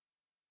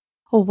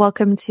Well,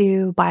 welcome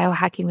to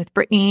Biohacking with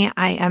Brittany.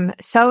 I am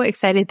so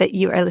excited that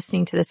you are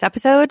listening to this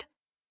episode.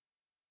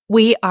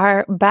 We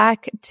are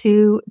back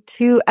to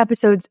 2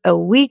 episodes a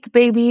week,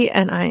 baby,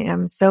 and I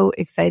am so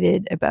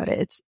excited about it.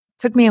 It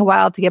took me a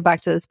while to get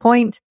back to this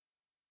point.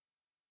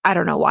 I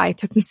don't know why it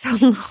took me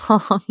so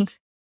long. It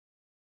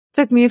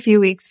took me a few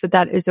weeks, but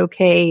that is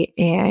okay.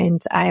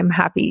 And I am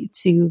happy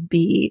to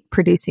be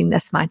producing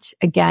this much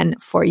again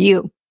for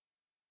you.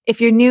 If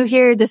you're new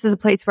here, this is a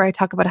place where I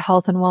talk about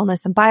health and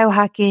wellness and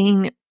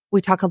biohacking.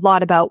 We talk a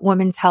lot about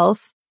women's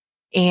health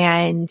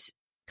and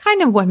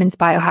kind of women's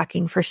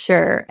biohacking for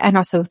sure. And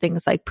also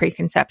things like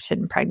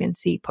preconception,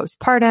 pregnancy,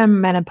 postpartum,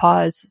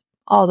 menopause,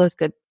 all those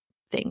good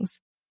things.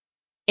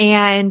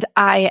 And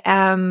I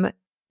am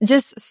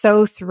just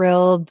so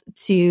thrilled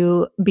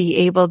to be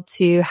able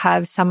to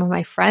have some of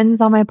my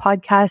friends on my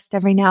podcast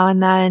every now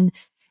and then.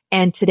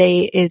 And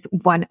today is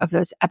one of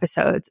those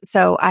episodes.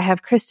 So I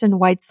have Kristin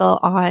Weitzel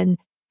on.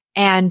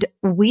 And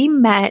we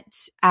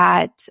met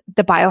at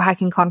the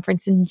Biohacking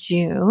conference in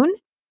June.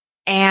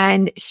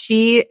 And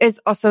she is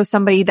also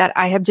somebody that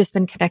I have just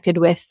been connected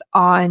with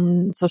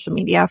on social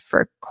media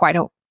for quite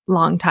a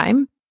long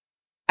time.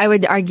 I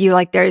would argue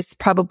like there's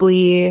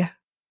probably,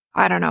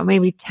 I don't know,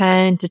 maybe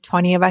 10 to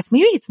 20 of us.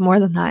 Maybe it's more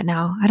than that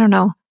now. I don't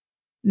know,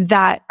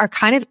 that are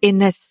kind of in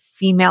this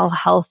female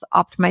health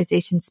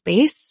optimization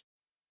space.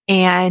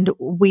 And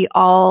we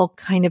all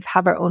kind of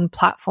have our own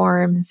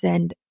platforms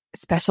and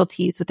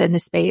specialties within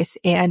the space.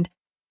 And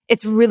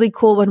it's really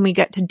cool when we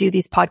get to do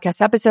these podcast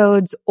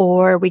episodes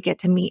or we get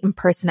to meet in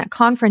person at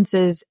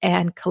conferences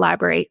and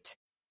collaborate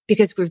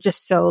because we're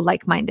just so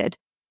like-minded.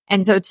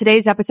 And so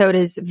today's episode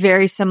is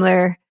very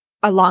similar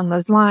along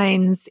those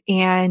lines.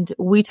 And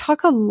we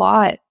talk a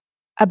lot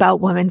about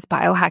women's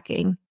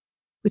biohacking.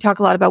 We talk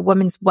a lot about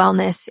women's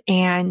wellness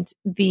and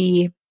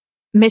the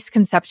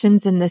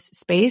misconceptions in this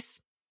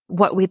space,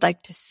 what we'd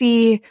like to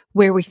see,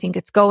 where we think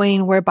it's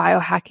going, where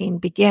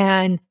biohacking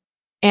began.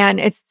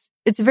 And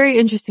it's a very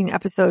interesting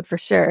episode for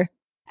sure.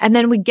 And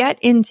then we get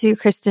into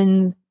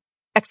Kristin's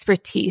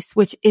expertise,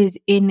 which is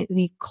in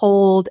the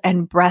cold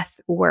and breath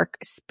work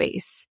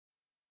space.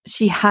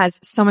 She has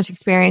so much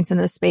experience in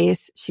this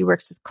space. She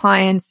works with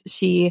clients.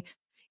 She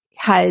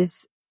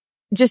has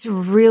just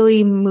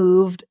really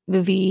moved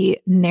the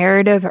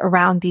narrative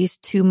around these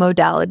 2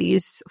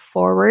 modalities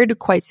forward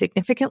quite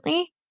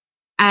significantly.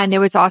 And it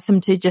was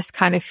awesome to just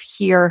kind of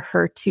hear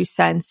her 2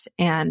 cents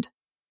and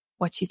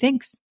what she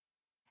thinks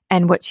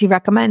and what she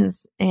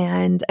recommends.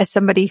 And as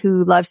somebody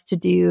who loves to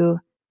do,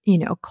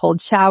 cold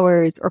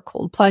showers or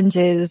cold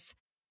plunges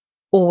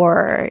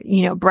or,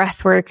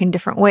 breath work in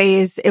different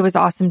ways, it was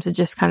awesome to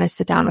just kind of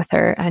sit down with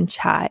her and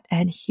chat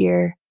and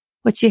hear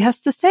what she has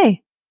to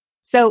say.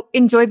 So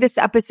enjoy this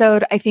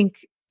episode. I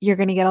think you're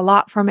going to get a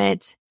lot from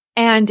it.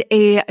 And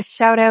a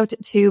shout out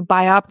to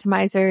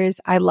Bioptimizers.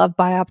 I love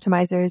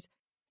Bioptimizers,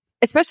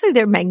 especially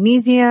their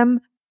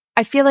magnesium.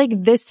 I feel like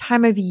this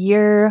time of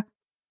year,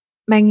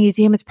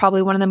 magnesium is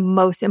probably one of the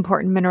most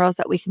important minerals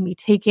that we can be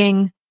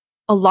taking.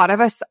 A lot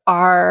of us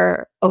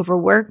are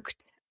overworked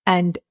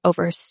and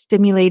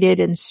overstimulated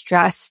and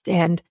stressed.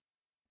 And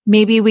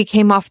maybe we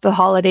came off the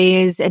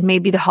holidays and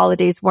maybe the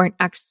holidays weren't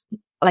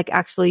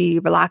actually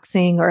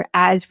relaxing or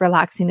as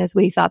relaxing as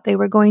we thought they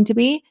were going to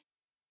be.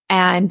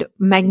 And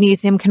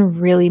magnesium can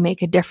really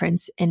make a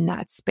difference in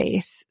that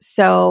space.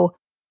 So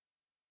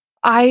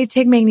I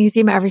take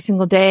magnesium every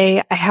single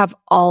day. I have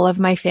all of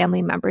my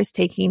family members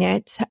taking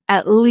it,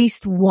 at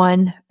least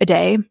 1 a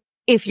day.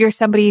 If you're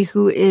somebody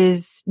who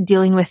is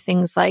dealing with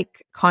things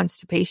like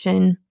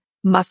constipation,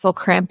 muscle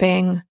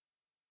cramping,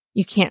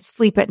 you can't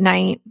sleep at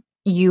night,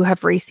 you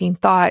have racing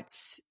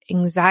thoughts,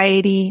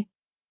 anxiety,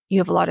 you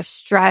have a lot of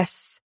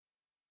stress,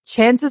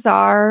 chances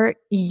are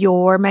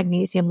your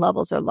magnesium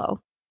levels are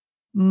low.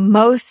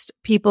 Most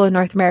people in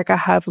North America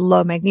have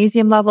low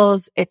magnesium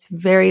levels. It's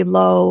very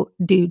low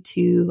due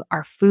to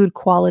our food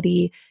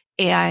quality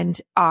and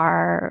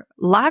our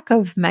lack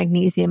of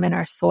magnesium in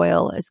our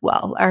soil as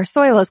well. Our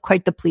soil is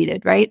quite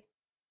depleted, right?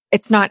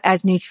 It's not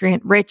as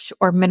nutrient rich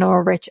or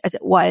mineral rich as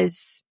it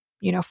was,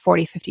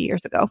 40, 50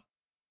 years ago.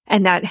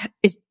 And that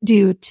is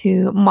due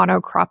to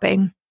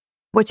monocropping,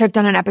 which I've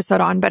done an episode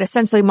on, but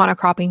essentially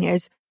monocropping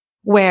is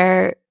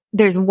where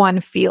there's one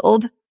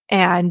field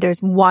and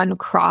there's one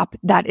crop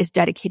that is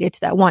dedicated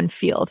to that one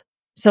field.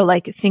 So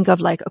think of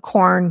a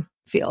corn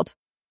field.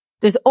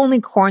 There's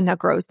only corn that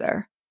grows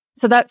there.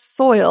 So that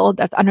soil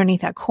that's underneath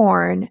that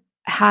corn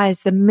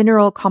has the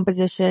mineral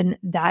composition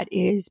that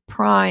is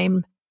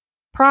prime,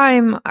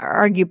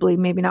 arguably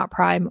maybe not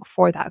prime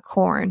for that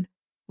corn,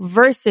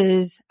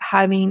 versus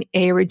having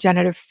a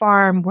regenerative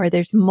farm where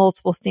there's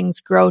multiple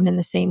things grown in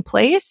the same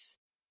place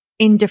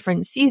in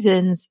different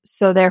seasons.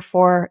 So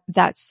therefore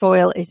that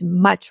soil is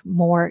much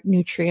more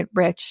nutrient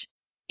rich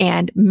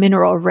and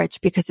mineral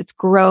rich because it's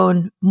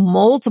grown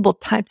multiple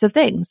types of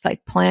things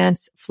like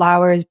plants,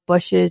 flowers,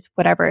 bushes,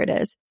 whatever it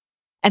is.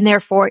 And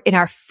therefore in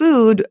our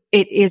food,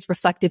 it is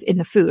reflective in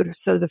the food.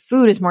 So the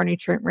food is more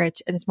nutrient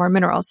rich and it's more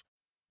minerals.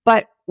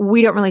 But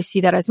we don't really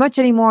see that as much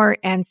anymore.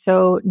 And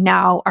so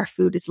now our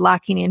food is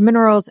lacking in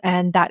minerals,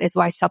 and that is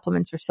why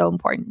supplements are so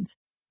important,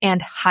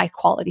 and high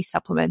quality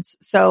supplements.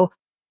 So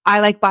I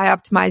like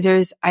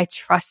Bioptimizers. I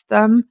trust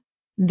them.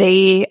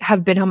 They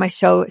have been on my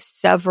show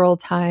several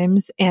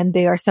times, and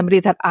they are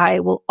somebody that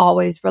I will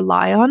always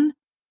rely on.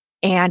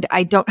 And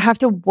I don't have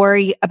to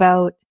worry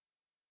about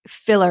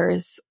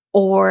fillers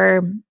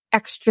or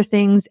extra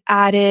things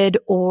added,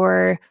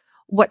 or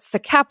what's the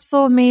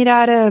capsule made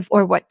out of,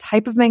 or what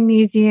type of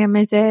magnesium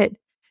is it.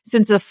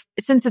 Since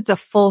it's a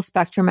full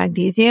spectrum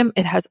magnesium,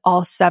 it has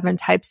all 7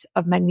 types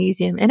of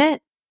magnesium in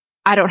it.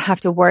 I don't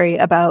have to worry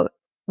about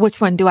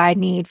which one do I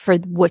need for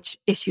which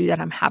issue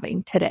that I'm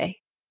having today.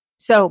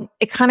 So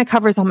it kind of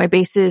covers all my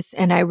bases,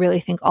 and I really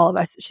think all of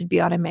us should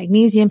be on a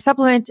magnesium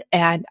supplement,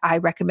 and I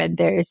recommend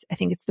theirs. I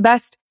think it's the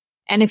best.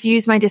 And if you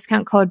use my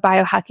discount code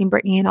Biohacking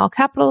Brittany in all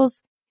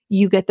capitals,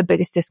 you get the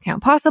biggest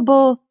discount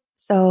possible.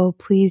 So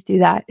please do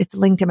that. It's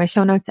linked in my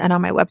show notes and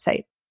on my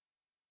website.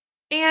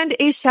 And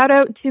a shout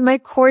out to my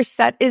course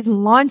that is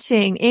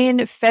launching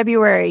in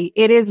February.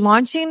 It is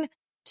launching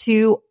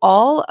to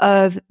all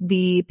of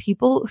the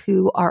people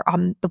who are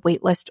on the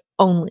wait list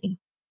only.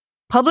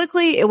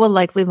 Publicly, it will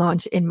likely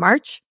launch in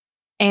March,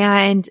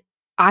 and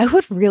I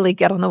would really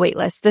get on the wait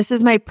list. This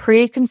is my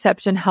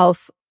preconception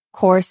health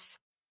course.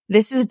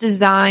 This is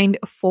designed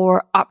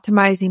for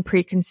optimizing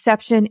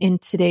preconception in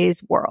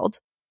today's world.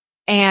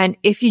 And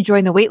if you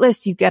join the wait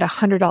list, you get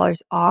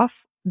 $100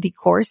 off the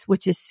course,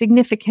 which is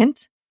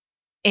significant.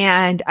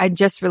 And I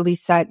just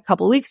released that a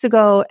couple weeks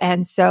ago.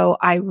 And so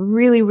I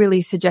really,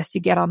 really suggest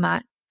you get on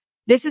that.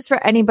 This is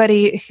for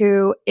anybody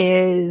who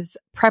is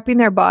prepping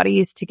their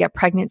bodies to get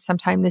pregnant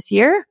sometime this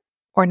year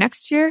or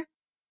next year,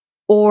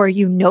 or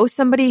you know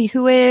somebody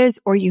who is,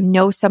 or you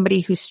know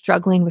somebody who's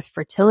struggling with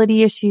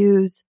fertility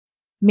issues.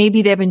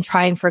 Maybe they've been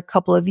trying for a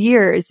couple of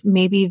years.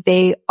 Maybe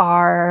they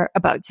are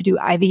about to do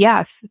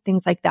IVF,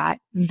 things like that.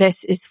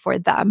 This is for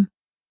them.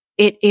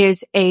 It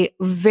is a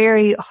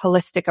very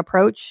holistic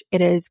approach.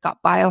 It has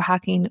got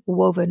biohacking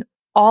woven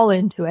all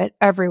into it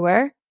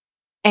everywhere.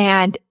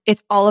 And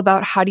it's all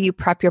about how do you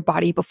prep your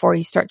body before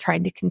you start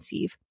trying to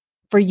conceive,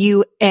 for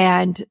you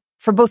and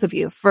for both of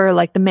you, for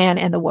like the man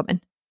and the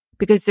woman,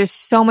 because there's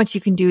so much you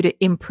can do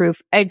to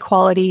improve egg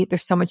quality.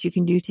 There's so much you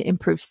can do to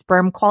improve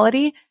sperm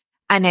quality.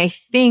 And I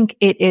think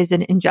it is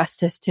an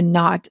injustice to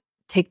not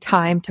take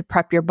time to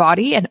prep your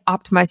body and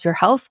optimize your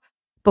health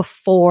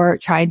before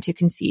trying to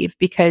conceive,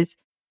 because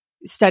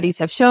studies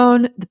have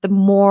shown that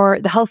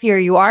the healthier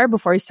you are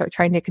before you start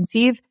trying to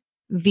conceive,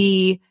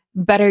 the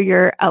better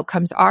your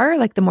outcomes are.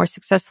 Like the more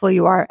successful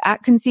you are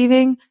at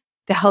conceiving,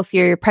 the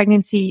healthier your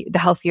pregnancy, the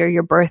healthier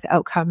your birth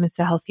outcomes,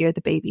 the healthier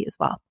the baby as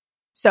well.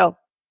 So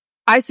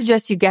I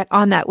suggest you get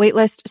on that wait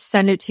list,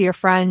 send it to your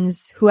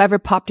friends, whoever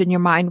popped in your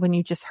mind when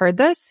you just heard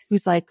this,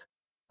 who's like,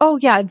 oh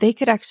yeah, they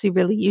could actually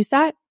really use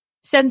that.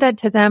 Send that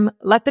to them.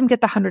 Let them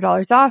get the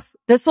 $100 off.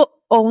 This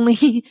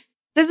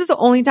is the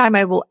only time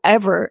I will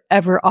ever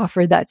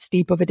offer that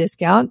steep of a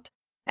discount.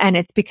 And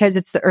it's because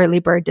it's the early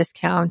bird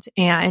discount,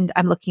 and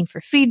I'm looking for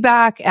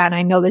feedback. And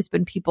I know there's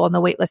been people on the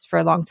wait list for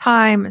a long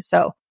time.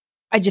 So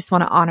I just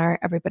want to honor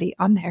everybody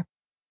on there.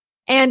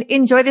 And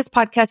enjoy this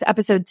podcast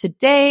episode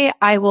today.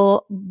 I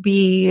will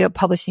be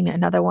publishing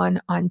another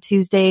one on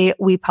Tuesday.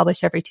 We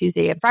publish every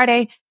Tuesday and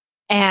Friday.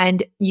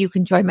 And you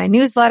can join my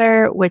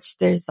newsletter, which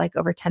there's like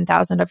over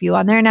 10,000 of you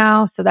on there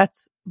now. So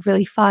that's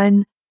really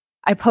fun.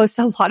 I post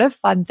a lot of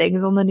fun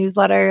things on the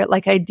newsletter.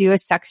 Like I do a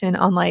section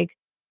on like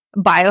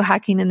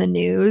biohacking in the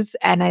news,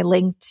 and I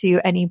link to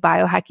any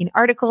biohacking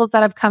articles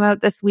that have come out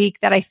this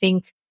week that I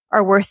think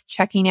are worth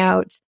checking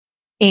out.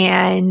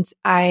 And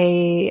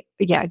I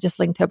just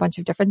link to a bunch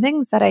of different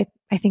things that I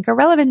think are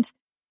relevant.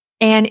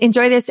 And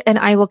enjoy this, and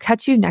I will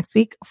catch you next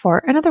week for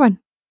another one.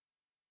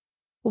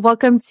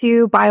 Welcome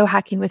to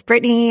Biohacking with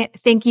Brittany.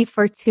 Thank you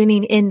for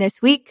tuning in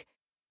this week.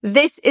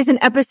 This is an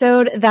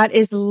episode that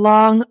is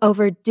long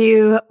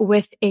overdue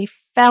with a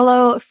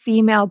fellow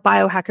female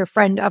biohacker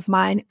friend of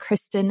mine,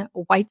 Kristin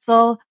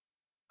Weitzel.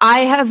 I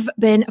have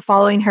been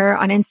following her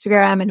on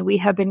Instagram, and we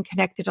have been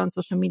connected on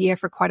social media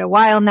for quite a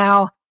while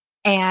now.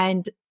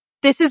 And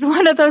this is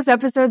one of those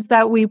episodes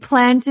that we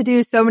planned to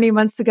do so many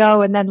months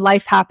ago, and then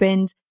life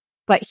happened.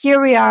 But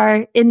here we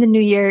are in the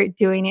new year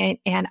doing it,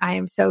 and I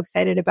am so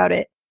excited about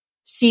it.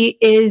 She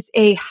is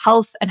a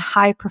health and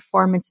high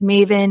performance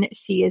maven.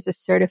 She is a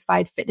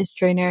certified fitness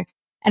trainer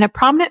and a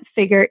prominent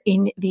figure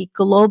in the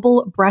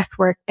global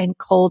breathwork and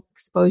cold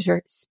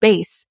exposure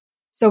space.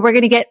 So we're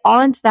going to get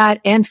all into that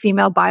and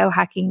female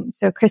biohacking.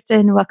 So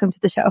Kristin, welcome to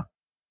the show.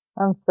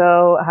 I'm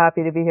so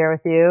happy to be here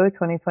with you,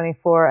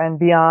 2024 and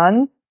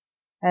beyond.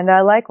 And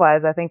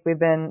likewise, I think we've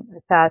been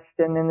attached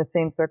and in the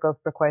same circles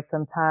for quite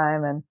some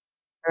time. And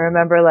I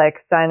remember like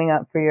signing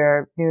up for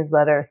your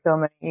newsletter so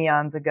many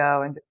eons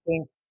ago and just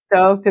being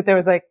stoked that there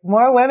was like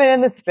more women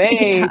in the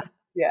space.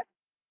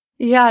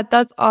 Yeah,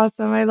 that's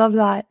awesome. I love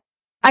that.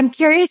 I'm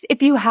curious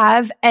if you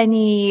have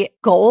any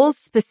goals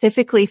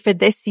specifically for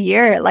this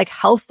year, like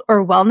health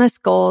or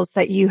wellness goals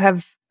that you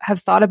have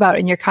thought about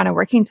and you're kind of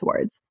working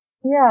towards.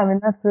 Yeah, I mean,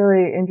 that's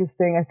really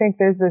interesting. I think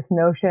there's this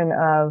notion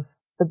of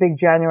the big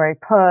January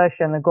push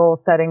and the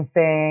goal setting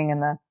thing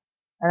and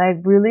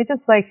I really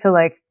just like to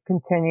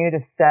continue to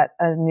set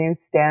a new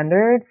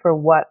standard for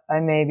what I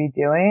may be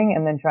doing,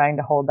 and then trying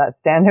to hold that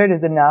standard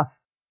is enough.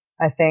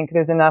 I think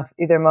there's enough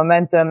either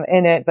momentum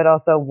in it, but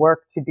also work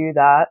to do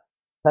that.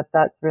 But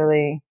that's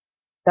really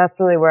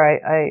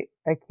where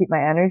I keep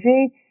my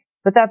energy.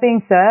 But that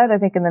being said, I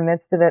think in the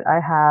midst of it,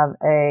 I have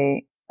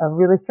a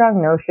really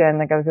strong notion,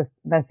 like I was just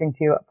mentioning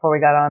to you before we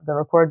got on the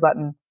record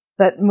button,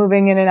 that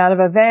moving in and out of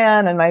a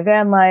van and my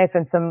van life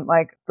and some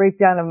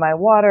breakdown of my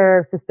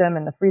water system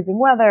and the freezing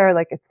weather,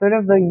 it's sort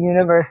of the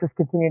universe has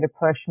continued to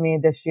push me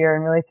this year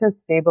and really to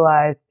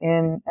stabilize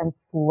in and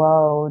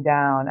slow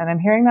down. And I'm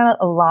hearing that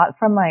a lot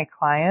from my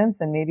clients,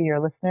 and maybe your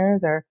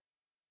listeners are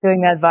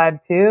feeling that vibe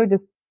too,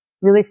 just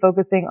really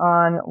focusing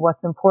on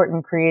what's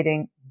important,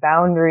 creating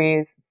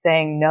boundaries,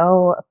 saying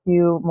no a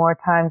few more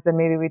times than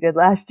maybe we did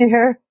last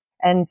year,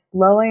 and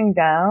slowing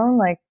down,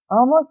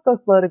 almost go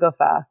slow to go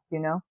fast, you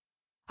know?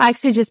 I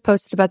actually just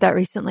posted about that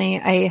recently.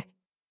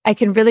 I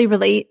can really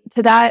relate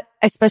to that,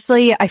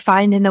 especially I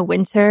find in the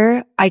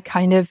winter, I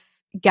kind of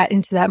get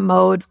into that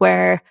mode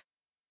where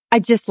I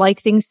just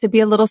like things to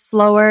be a little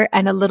slower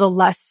and a little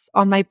less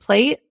on my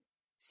plate,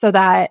 so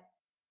that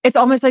it's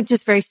almost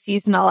just very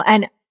seasonal.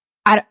 And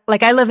I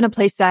live in a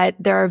place that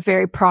there are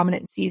very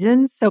prominent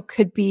seasons, so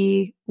could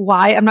be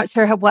why. I'm not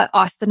sure what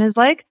Austin is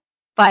like,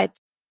 but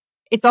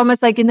it's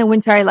almost in the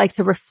winter, I like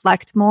to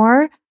reflect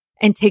more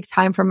and take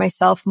time for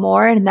myself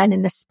more. And then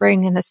in the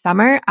spring and the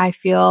summer, I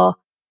feel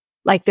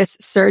like this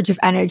surge of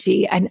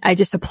energy, and I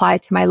just apply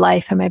it to my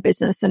life and my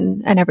business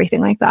and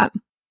everything like that.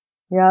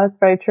 Yeah, that's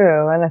very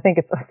true. And I think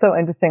it's so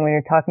interesting when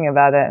you're talking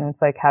about it, and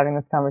it's having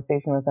this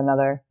conversation with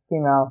another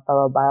female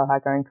fellow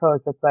biohacker and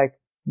coach. It's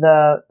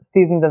the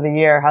seasons of the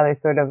year, how they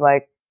sort of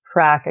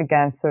track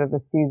against sort of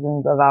the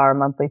seasons of our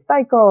monthly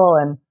cycle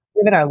and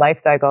even our life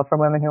cycle for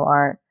women who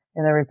aren't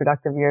in their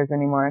reproductive years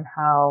anymore, and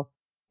how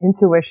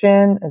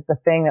intuition is the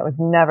thing that was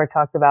never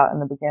talked about in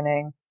the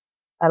beginning.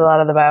 At a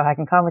lot of the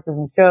biohacking conferences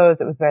and shows,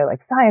 it was very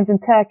science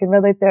and tech and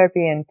red light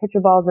therapy and picture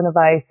balls in a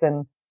vice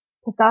and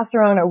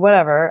testosterone or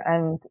whatever.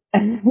 And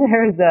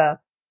there's a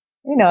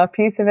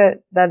piece of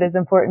it that is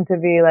important to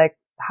be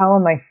how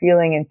am I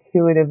feeling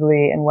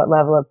intuitively, and what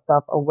level of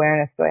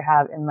self-awareness do I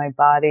have in my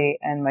body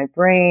and my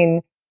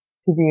brain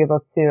to be able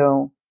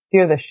to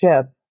steer the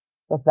ship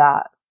with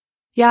that.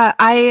 Yeah,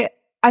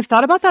 I've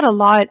thought about that a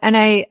lot,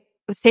 and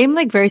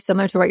same very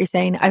similar to what you're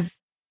saying. I've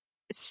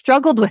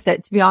struggled with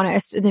it, to be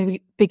honest, in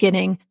the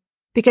beginning,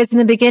 because in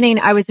the beginning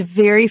I was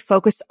very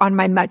focused on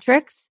my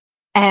metrics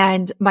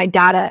and my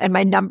data and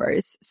my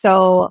numbers.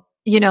 So,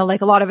 a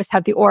lot of us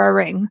have the Aura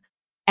ring,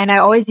 and I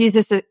always use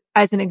this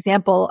as an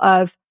example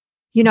of,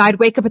 I'd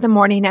wake up in the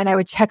morning and I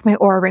would check my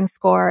Aura ring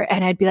score,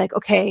 and I'd be like,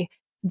 okay,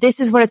 this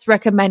is what it's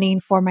recommending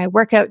for my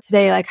workout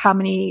today, how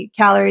many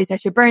calories I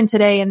should burn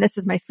today. And this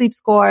is my sleep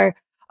score.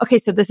 Okay,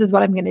 so this is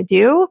what I'm going to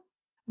do,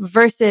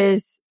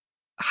 versus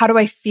how do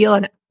I feel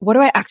and what do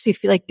I actually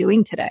feel like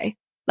doing today?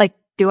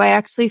 Do I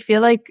actually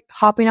feel like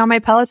hopping on my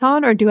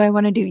Peloton, or do I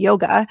want to do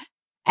yoga?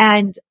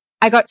 And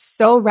I got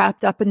so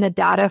wrapped up in the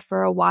data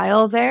for a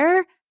while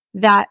there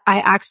that I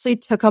actually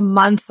took a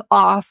month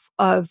off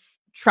of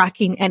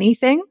tracking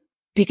anything,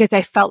 because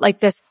I felt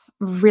this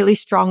really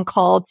strong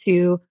call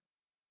to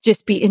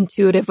just be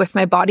intuitive with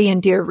my body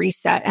and do a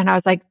reset. And I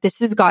was like, this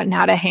has gotten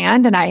out of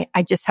hand, and I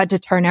just had to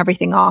turn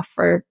everything off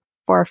for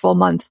a full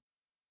month.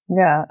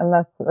 Yeah. And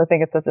I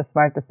think it's such a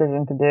smart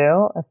decision to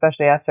do,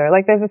 especially after,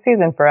 there's a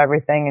season for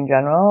everything in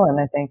general. And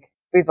I think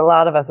a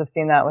lot of us have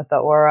seen that with the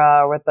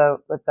Aura, or with the,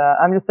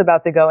 I'm just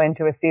about to go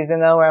into a season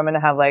though, where I'm going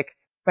to have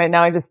right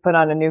now I just put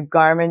on a new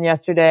Garmin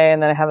yesterday,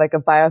 and then I have a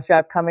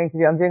BioStrap coming to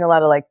do. I'm doing a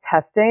lot of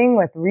testing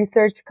with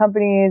research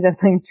companies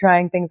and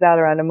trying things out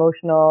around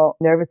emotional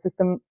nervous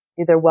system,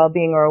 either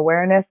well-being or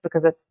awareness,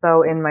 because it's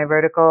so in my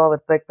vertical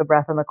with the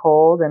breath and the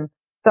cold. And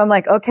so I'm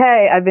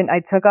okay, I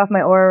took off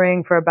my Aura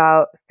ring for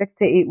about 6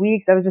 to 8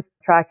 weeks. I was just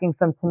tracking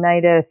some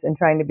tinnitus and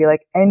trying to be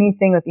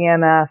anything with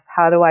EMF.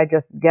 How do I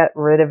just get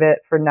rid of it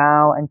for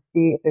now and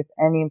see if there's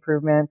any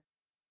improvements?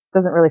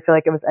 Doesn't really feel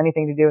like it was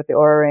anything to do with the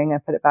Aura ring.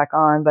 I put it back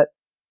on, but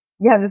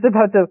yeah, I'm just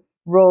about to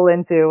roll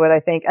into what I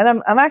think.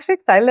 And I'm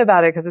actually excited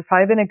about it, because it's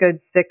probably been a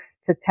good 6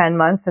 to 10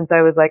 months since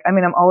I was I'm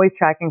always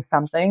tracking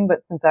something,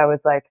 but since I was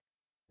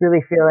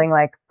really feeling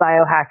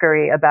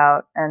biohackery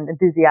about and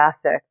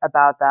enthusiastic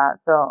about that.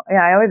 So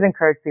yeah, I always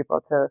encourage people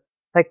to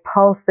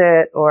pulse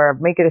it, or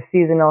make it a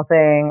seasonal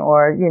thing,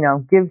 or,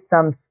 give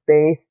some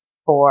space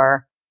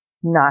for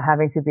not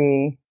having to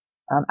be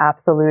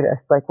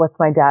absolutist. What's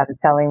my data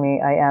telling me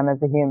I am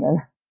as a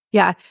human?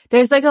 Yeah.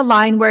 There's a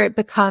line where it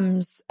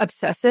becomes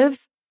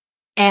obsessive,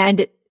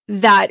 and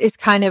that is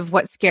kind of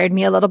what scared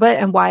me a little bit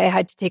and why I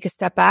had to take a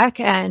step back.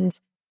 And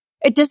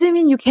it doesn't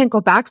mean you can't go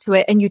back to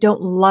it and you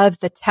don't love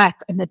the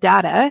tech and the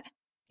data.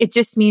 It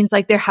just means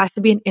there has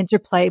to be an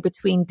interplay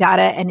between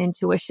data and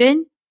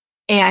intuition.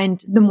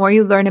 And the more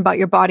you learn about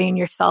your body and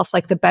yourself,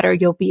 the better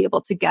you'll be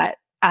able to get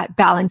at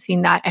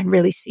balancing that and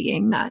really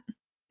seeing that.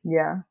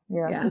 Yeah,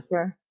 for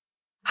sure.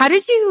 How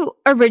did you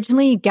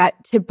originally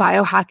get to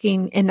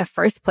biohacking in the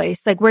first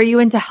place? Like, were you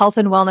into health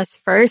and wellness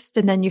first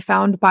and then you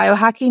found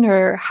biohacking,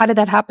 or how did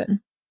that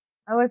happen?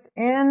 I was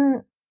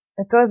in,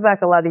 it goes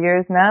back a lot of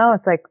years now.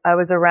 It's like I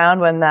was around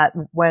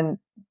when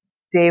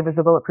Dave was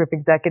a Bulletproof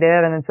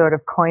executive and then sort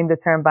of coined the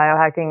term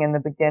biohacking in the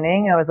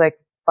beginning. I was like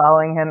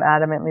following him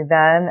adamantly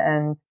then.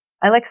 And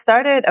I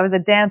I was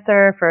a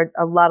dancer for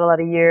a lot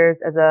of years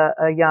as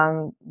a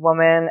young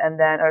woman and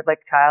then, or like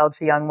child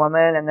to young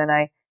woman. And then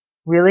I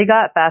really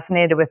got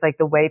fascinated with like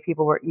the way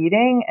people were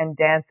eating and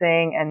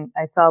dancing. And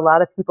I saw a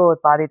lot of people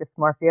with body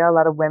dysmorphia, a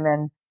lot of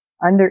women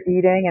under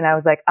eating. And I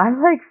was like, I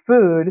like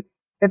food.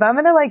 If I'm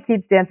going to like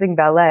teach dancing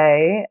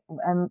ballet,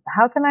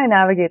 how can I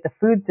navigate the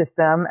food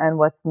system and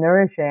what's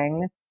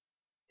nourishing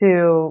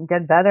to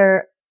get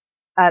better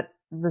at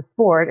the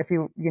sport, if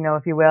you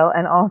will,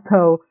 and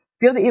also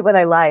be able to eat what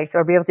I liked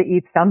or be able to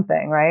eat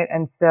something, right?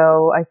 And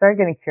so I started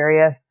getting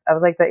curious. I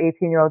was like the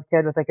 18-year-old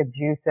kid with like a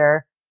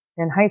juicer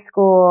in high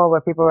school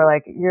where people were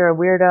like, you're a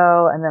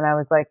weirdo. And then I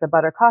was like the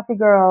butter coffee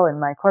girl in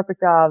my corporate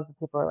jobs.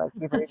 People were like,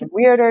 you're even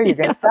weirder. You're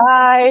going to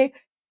die.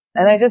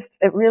 And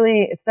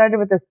it started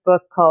with this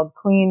book called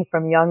Clean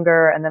from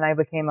Younger. And then I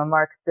became a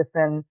Mark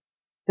Sisson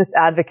just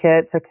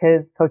advocate, took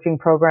his coaching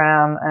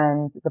program,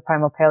 and the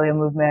primal paleo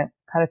movement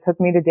kind of took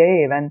me to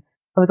Dave. And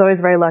I was always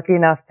very lucky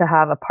enough to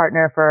have a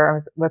partner I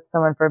was with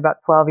someone for about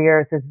 12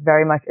 years who's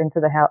very much into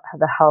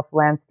the health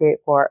landscape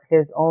for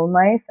his own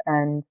life.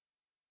 And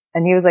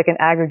he was like an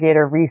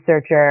aggregator,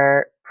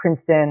 researcher,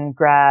 Princeton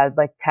grad,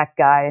 like tech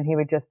guy. And he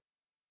would just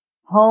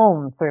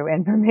comb through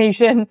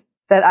information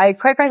that I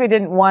quite frankly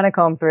didn't want to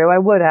comb through. I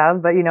would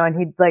have, but and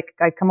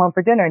I'd come home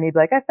for dinner and he'd be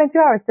like, I spent 2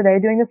 hours today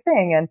doing this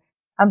thing and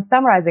I'm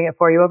summarizing it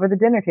for you over the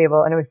dinner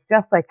table. And it was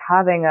just like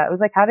having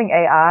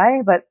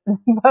AI, but,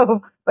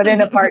 but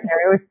in a partner.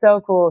 It was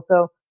so cool.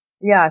 So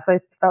yeah, so I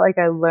felt like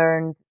I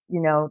learned,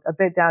 a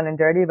bit down and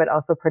dirty, but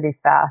also pretty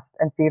fast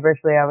and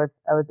feverishly. I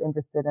was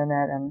interested in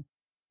it. And,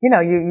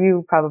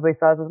 you probably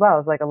saw it as well.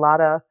 It was like a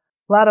lot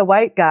of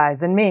white guys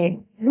and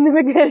me in the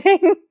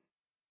beginning.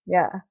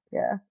 Yeah.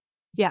 Yeah.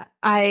 Yeah.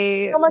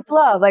 So much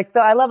love. Like,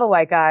 so I love a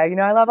white guy.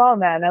 I love all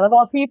men. I love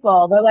all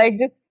people. But like,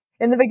 just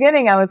in the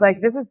beginning, I was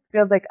like,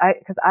 feels like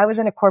cause I was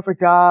in a corporate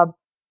job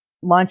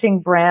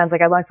launching brands.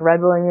 Like I launched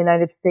Red Bull in the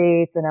United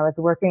States and I was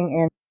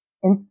working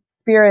in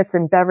spirits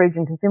and beverage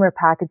and consumer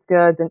packaged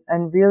goods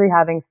and really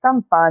having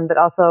some fun, but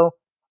also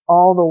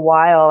all the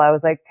while I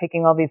was like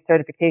taking all these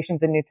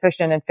certifications in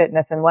nutrition and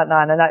fitness and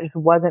whatnot. And that just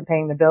wasn't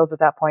paying the bills at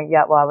that point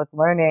yet while I was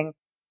learning.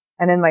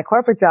 And in my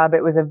corporate job,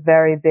 it was a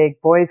very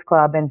big boys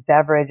club in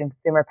beverage and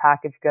consumer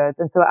packaged goods.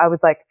 And so I was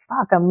like,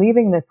 fuck, I'm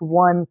leaving this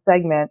one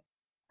segment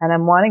and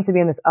I'm wanting to be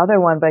in this other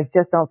one, but I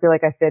just don't feel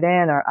like I fit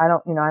in or I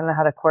don't know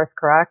how to course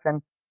correct.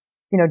 And,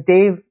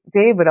 Dave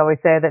would always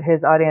say that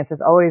his audience has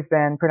always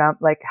been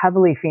like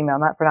heavily female,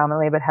 not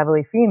predominantly, but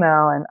heavily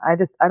female. And I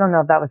don't know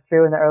if that was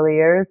true in the early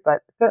years, but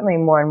certainly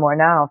more and more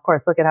now. Of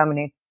course, look at how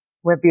many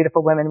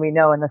beautiful women we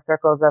know in the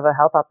circles of a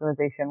health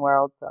optimization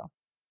world. So.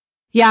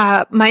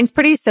 Yeah, mine's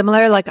pretty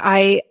similar. Like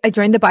I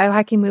joined the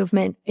biohacking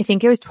movement, I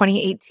think it was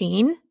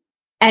 2018.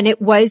 And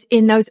it was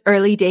in those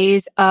early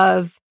days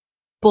of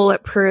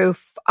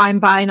Bulletproof. I'm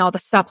buying all the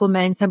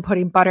supplements. I'm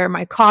putting butter in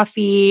my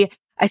coffee.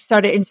 I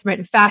started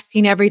intermittent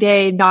fasting every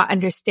day, not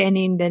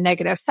understanding the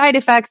negative side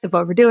effects of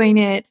overdoing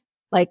it,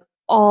 like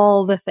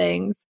all the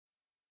things.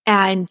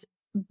 And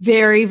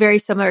very, very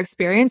similar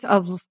experience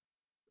of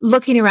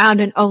looking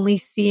around and only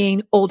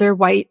seeing older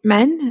white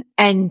men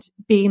and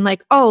being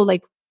like, oh,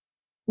 like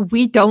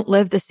we don't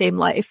live the same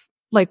life.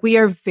 Like we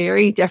are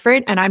very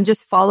different and I'm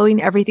just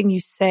following everything you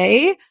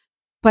say,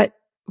 but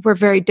we're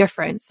very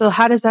different. So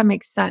how does that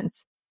make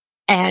sense?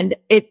 And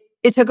it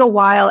took a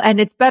while and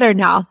it's better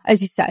now.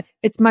 As you said,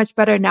 it's much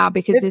better now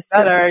because it's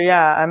better. Yeah.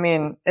 I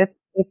mean,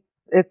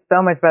 it's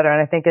so much better. And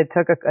I think it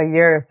took a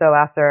year or so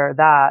after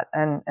that.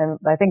 And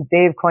I think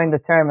Dave coined the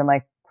term in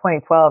like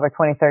 2012 or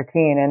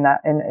 2013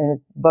 in his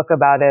book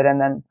about it. And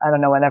then I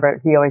don't know,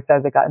 whenever he always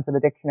says it got into the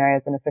dictionary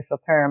as an official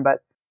term, but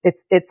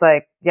it's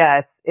like,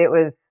 yeah, it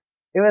was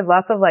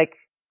lots of like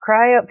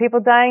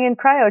people dying in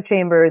cryo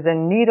chambers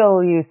and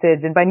needle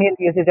usage. And by needle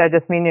usage, I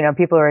just mean,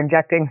 people are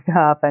injecting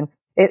stuff and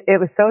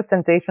it was so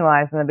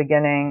sensationalized in the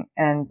beginning.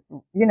 And,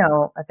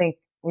 I think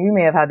you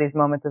may have had these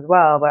moments as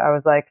well, but I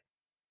was like,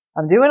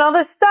 I'm doing all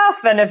this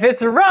stuff and if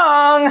it's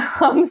wrong,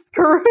 I'm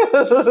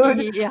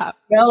screwed. Yeah.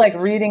 Like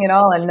reading it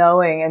all and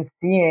knowing and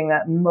seeing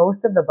that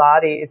most of the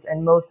bodies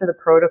and most of the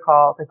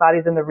protocols, the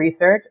bodies in the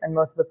research and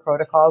most of the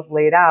protocols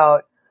laid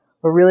out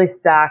were really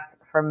stacked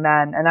for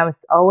men. And I was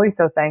always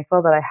so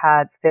thankful that I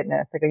had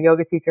fitness, like a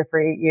yoga teacher for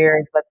 8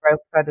 years. That's where I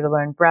started to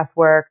learn breath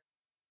work,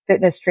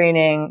 fitness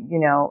training,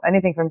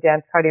 anything from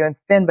dance, cardio, and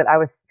spin. But I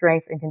was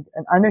an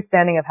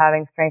understanding of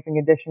having strength and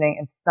conditioning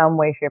in some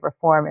way, shape, or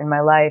form in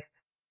my life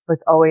was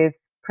always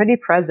pretty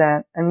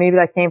present. And maybe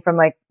that came from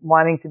like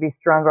wanting to be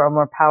stronger or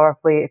more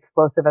powerfully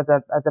explosive as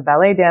a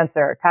ballet dancer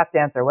or tap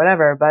dancer,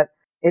 whatever. But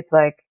it's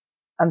like,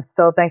 I'm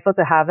so thankful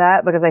to have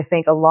that because I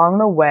think along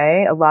the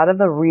way, a lot of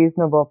the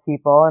reasonable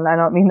people, and I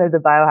don't mean that the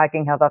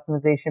biohacking health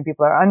optimization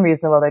people are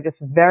unreasonable. They're just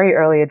very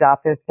early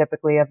adopters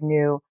typically of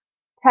new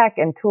tech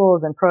and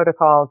tools and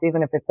protocols,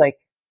 even if it's like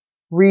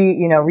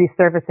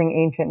resurfacing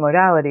ancient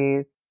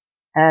modalities.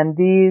 And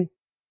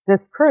this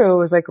crew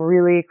was like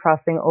really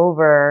crossing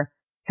over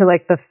to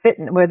like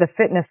where the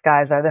fitness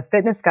guys are. The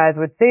fitness guys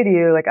would say to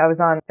you, like I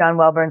was on John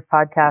Welburn's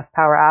podcast,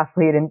 Power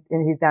Athlete, and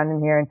he's down in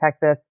here in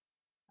Texas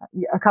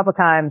a couple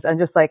times, and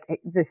just like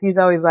he's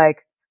always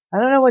like, I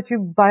don't know what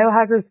you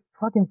biohackers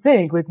fucking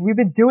think. Like we've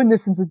been doing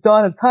this since the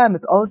dawn of time.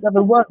 It's all it's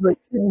ever was. Like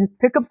just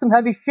pick up some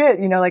heavy shit,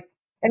 like,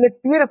 and it's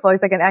beautiful.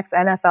 He's like an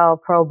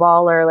ex-NFL pro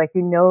baller. Like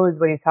he knows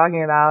what he's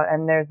talking about.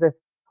 And there's this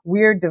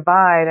weird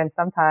divide, and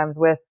sometimes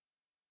with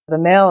the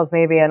males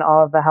maybe in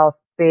all of the health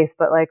space.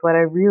 But like what I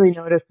really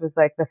noticed was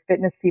like the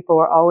fitness people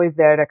were always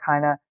there to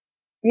kind of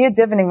be a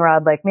divining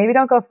rod. Like maybe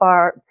don't go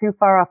too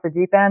far off the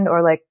deep end,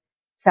 or like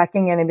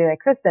checking in and being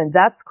like, Kristin,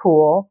 that's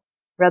cool.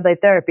 Red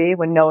light therapy,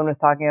 when no one was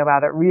talking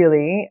about it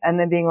really. And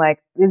then being like,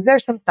 is there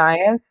some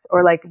science?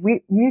 Or like,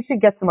 you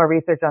should get some more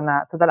research on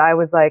that. So that I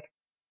was like,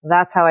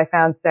 that's how I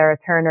found Sarah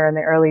Turner in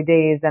the early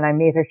days. And I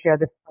made her share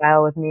this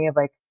file with me of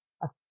like,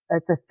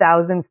 it's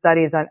 1,000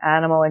 studies on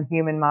animal and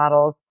human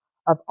models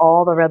of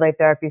all the red light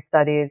therapy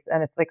studies.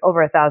 And it's like over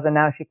 1,000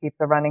 now. She keeps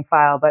a running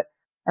file.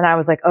 And I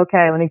was like,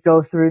 okay, let me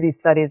go through these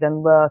studies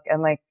and look.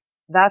 And like,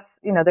 that's,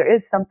 there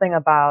is something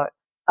about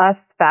us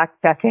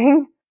fact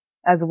checking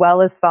as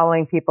well as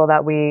following people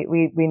that we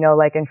know,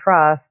 like, and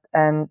trust.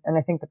 And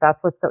I think that that's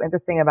what's so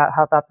interesting about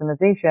health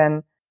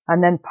optimization.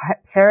 And then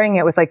pairing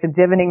it with like the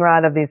divining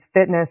rod of these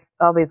fitness,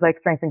 all these like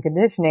strength and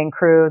conditioning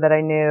crew that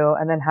I knew,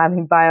 and then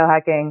having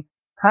biohacking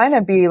kind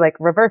of be like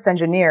reverse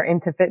engineer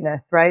into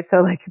fitness, right? So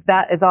like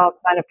that is all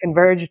kind of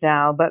converged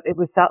now, but it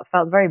was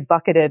felt very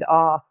bucketed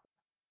off.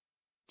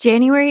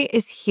 January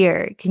is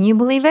here. Can you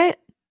believe it?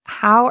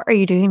 How are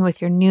you doing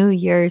with your New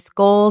Year's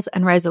goals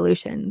and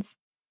resolutions?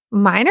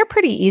 Mine are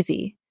pretty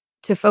easy: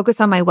 to focus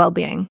on my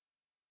well-being.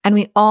 And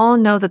we all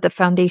know that the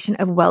foundation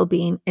of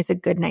well-being is a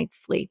good night's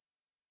sleep.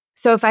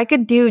 So if I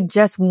could do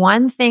just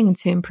one thing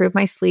to improve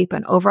my sleep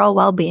and overall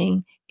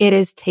well-being, it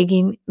is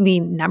taking the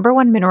number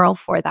one mineral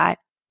for that,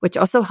 which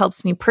also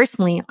helps me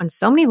personally on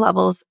so many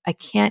levels, I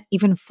can't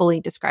even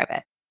fully describe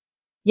it.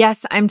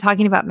 Yes, I'm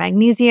talking about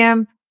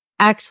magnesium.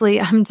 Actually,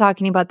 I'm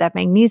talking about that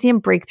magnesium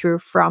breakthrough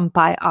from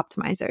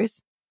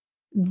Bioptimizers.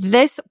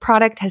 This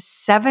product has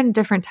 7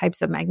 different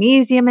types of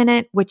magnesium in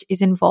it, which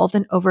is involved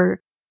in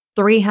over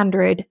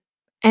 300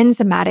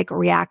 enzymatic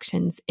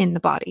reactions in the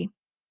body.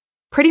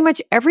 Pretty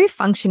much every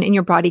function in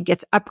your body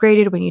gets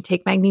upgraded when you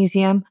take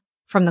magnesium,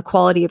 from the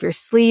quality of your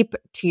sleep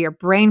to your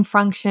brain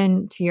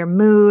function to your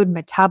mood,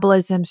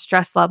 metabolism,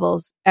 stress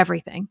levels,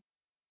 everything.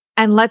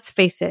 And let's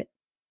face it,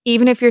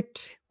 even if your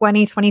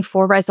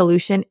 2024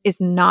 resolution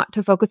is not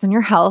to focus on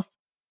your health,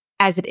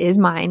 as it is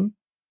mine,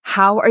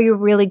 how are you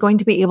really going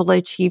to be able to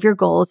achieve your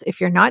goals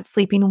if you're not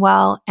sleeping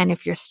well and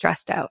if you're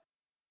stressed out?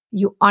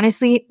 You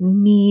honestly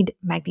need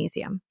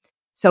magnesium.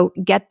 So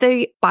get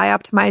the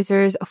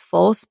Bioptimizers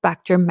full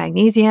spectrum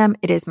magnesium.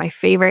 It is my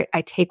favorite.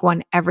 I take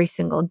one every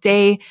single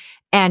day.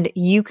 And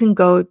you can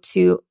go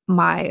to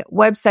my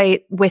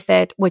website with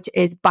it, which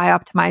is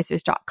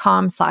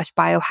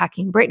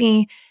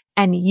bioptimizers.com/biohackingbrittany,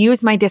 and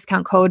use my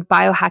discount code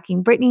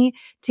biohackingbrittany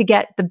to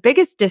get the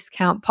biggest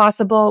discount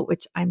possible,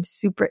 which I'm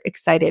super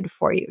excited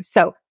for you.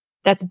 So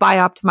that's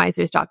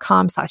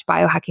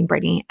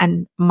bioptimizers.com/biohackingbrittany.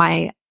 And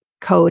my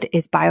code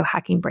is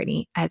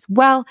biohackingbrittany as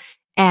well.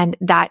 And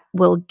that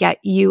will get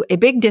you a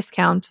big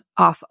discount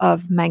off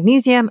of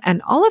magnesium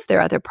and all of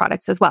their other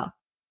products as well.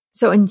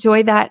 So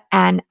enjoy that.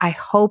 And I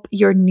hope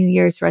your New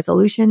Year's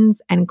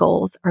resolutions and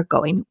goals are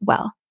going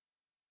well.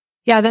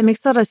 Yeah, that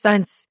makes a lot of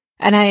sense.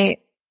 And I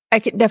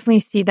can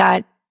definitely see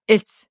that I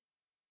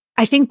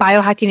think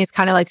biohacking is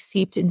kind of like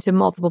seeped into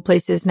multiple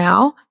places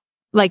now.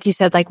 Like you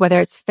said, like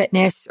whether it's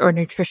fitness or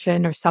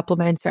nutrition or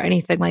supplements or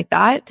anything like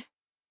that.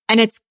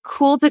 And it's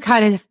cool to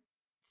kind of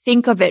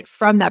think of it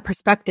from that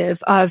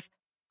perspective of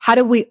how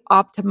do we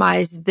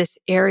optimize this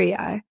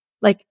area?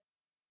 Like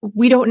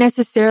we don't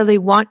necessarily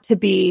want to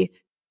be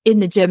in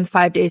the gym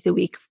 5 days a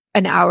week,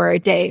 an hour a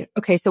day.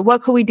 Okay, so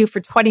what could we do for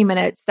 20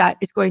 minutes that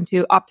is going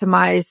to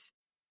optimize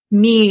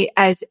me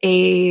as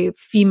a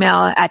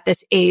female at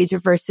this age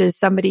versus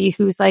somebody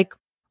who's like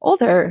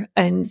older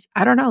and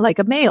I don't know, like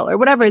a male or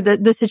whatever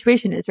the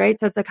situation is, right?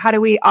 So it's like, how do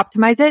we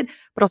optimize it,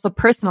 but also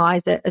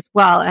personalize it as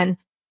well? And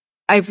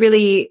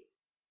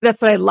that's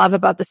what I love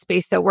about the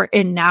space that we're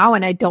in now.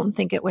 And I don't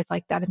think it was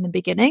like that in the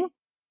beginning.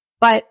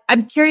 But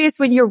I'm curious,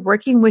 when you're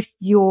working with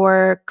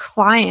your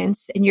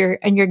clients and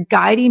you're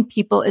guiding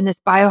people in this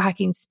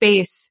biohacking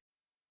space,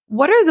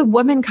 what are the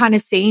women kind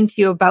of saying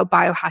to you about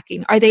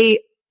biohacking? Are they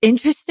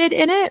interested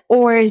in it?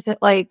 Or is it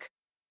like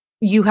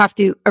you have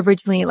to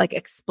originally like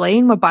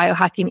explain what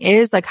biohacking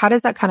is? Like, how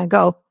does that kind of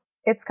go?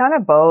 It's kind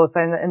of both,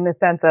 and in the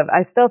sense of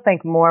I still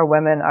think more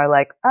women are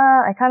like,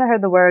 I kind of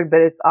heard the word,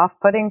 but it's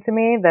off-putting to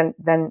me than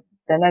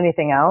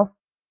anything else.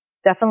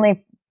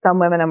 Definitely some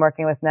women I'm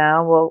working with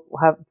now will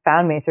have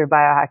found me through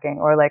biohacking,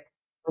 or like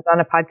I was on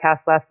a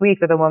podcast last week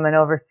with a woman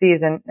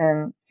overseas,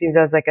 and she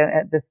does like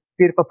this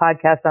beautiful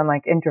podcast on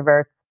like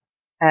introverts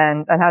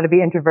and how to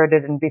be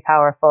introverted and be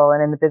powerful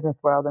and in the business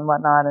world and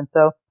whatnot. And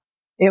so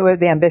it was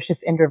The Ambitious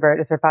Introvert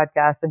is her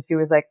podcast. And she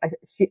was like,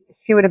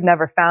 she would have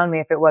never found me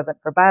if it wasn't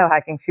for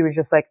biohacking. She was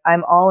just like,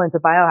 I'm all into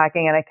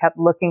biohacking, and I kept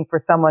looking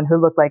for someone who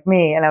looked like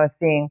me, and I was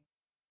seeing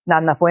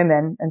not enough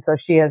women. And so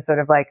she has sort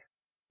of like,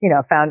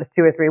 found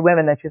 2 or 3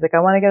 women that she's like, I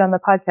want to get on the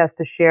podcast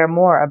to share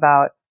more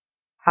about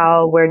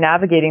how we're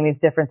navigating these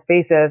different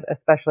spaces,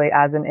 especially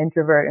as an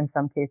introvert in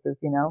some cases.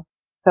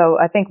 So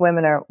I think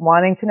women are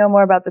wanting to know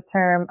more about the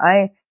term.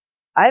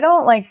 I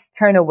don't like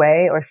turn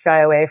away or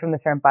shy away from the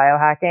term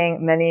biohacking.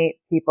 Many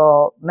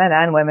people, men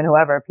and women,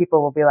 whoever,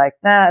 people will be like,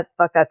 nah,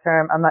 fuck that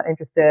term. I'm not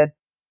interested.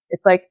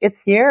 It's like, it's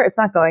here. It's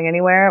not going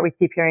anywhere. We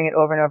keep hearing it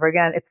over and over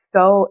again. It's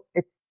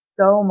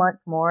so much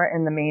more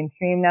in the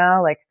mainstream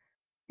now. Like,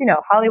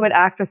 Hollywood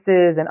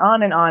actresses and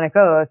on it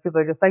goes.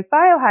 People are just like,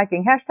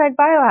 biohacking, hashtag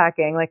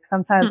biohacking. Like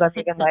sometimes I'm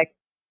even like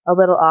a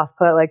little off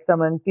put, like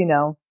someone's,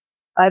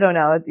 I don't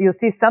know. You'll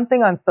see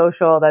something on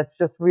social that's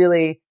just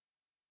really,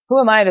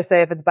 who am I to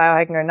say if it's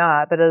biohacking or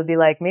not? But it'll be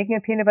like making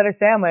a peanut butter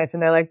sandwich,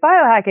 and they're like,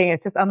 biohacking.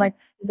 It's just, I'm like,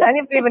 does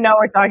anybody even know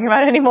what we're talking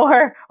about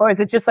anymore? Or is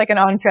it just like an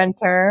on-trend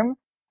term?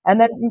 And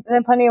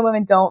then plenty of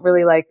women don't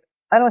really like,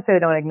 I don't want to say they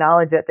don't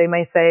acknowledge it. They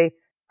may say,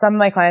 some of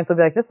my clients will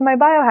be like, this is my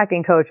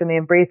biohacking coach, and they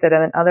embrace it.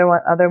 And then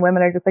other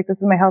women are just like, this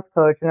is my health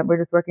coach, and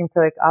we're just working to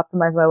like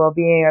optimize my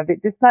well-being, or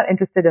they're just not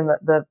interested in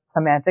the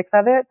semantics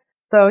of it.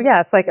 So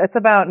yeah, it's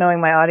about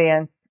knowing my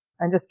audience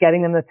and just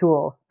getting them the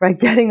tools, right?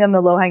 Getting them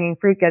the low-hanging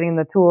fruit, getting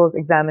them the tools,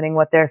 examining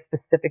what their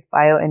specific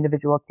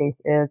bio-individual case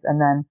is,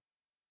 and then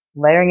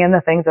layering in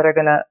the things that are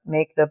going to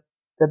make the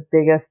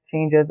biggest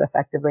changes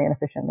effectively and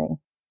efficiently.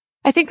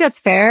 I think that's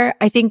fair.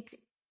 I think,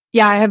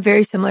 yeah, I have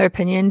very similar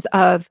opinions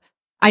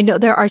I know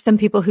there are some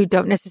people who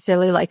don't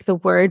necessarily like the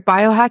word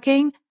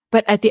biohacking,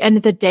 but at the end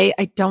of the day,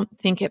 I don't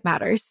think it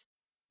matters.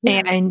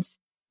 Yeah. And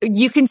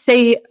you can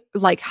say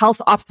like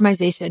health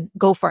optimization,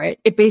 go for it.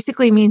 It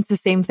basically means the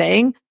same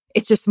thing.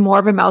 It's just more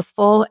of a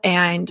mouthful.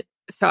 And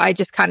so I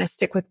just kind of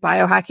stick with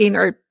biohacking,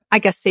 or I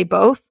guess say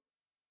both.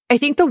 I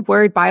think the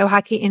word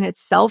biohacking in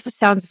itself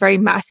sounds very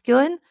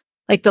masculine,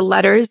 like the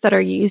letters that are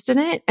used in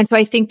it. And so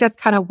I think that's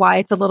kind of why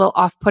it's a little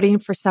off-putting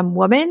for some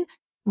women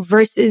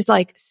versus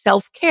like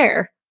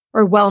self-care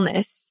or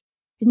wellness.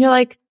 And you're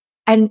like,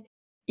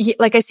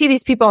 like I see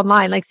these people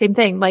online, like same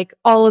thing, like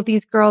all of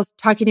these girls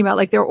talking about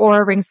like their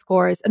Oura Ring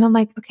scores. And I'm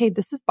like, okay,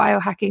 this is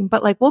biohacking,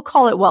 but like, we'll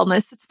call it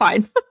wellness. It's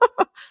fine.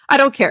 I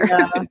don't care.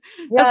 Yeah.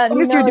 As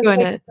long as you're doing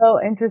it. It's so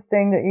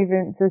interesting that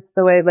even just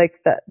the way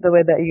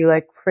that you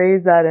like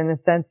phrase that, in a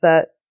sense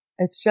that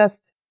it's just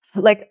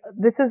like,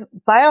 this is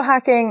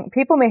biohacking.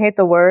 People may hate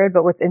the word,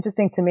 but what's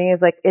interesting to me is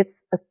like, it's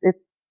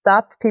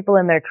stopped people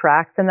in their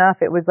tracks enough.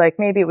 It was like,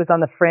 maybe it was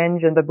on the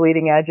fringe and the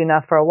bleeding edge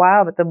enough for a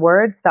while, but the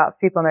word stops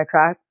people in their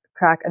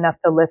track enough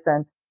to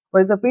listen.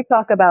 Whereas if we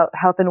talk about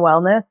health and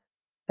wellness,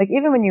 like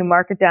even when you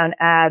market down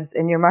ads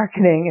in your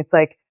marketing, it's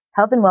like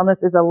health and wellness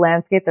is a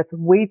landscape that's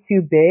way too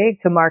big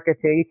to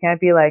market to. You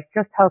can't be like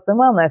just health and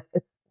wellness.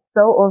 It's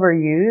so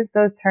overused,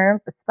 those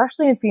terms,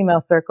 especially in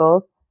female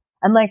circles.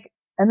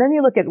 And then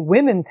you look at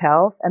women's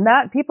health, and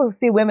that people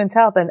see women's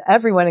health, and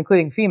everyone,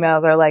 including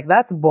females, are like,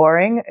 that's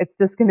boring. It's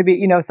just going to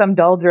be, some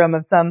doldrum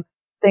of some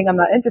thing I'm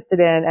not interested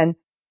in. And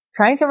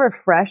trying to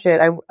refresh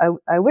it,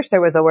 I wish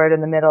there was a word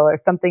in the middle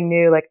or something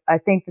new. Like, I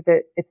think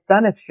that it's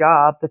done its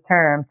job, the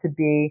term, to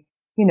be,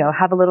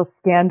 have a little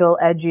scandal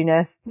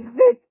edginess.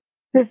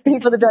 Just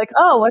people to be like,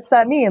 oh, what's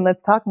that mean?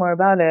 Let's talk more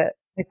about it.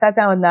 I sat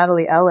down with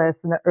Natalie Ellis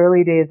in the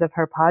early days of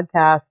her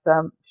podcast.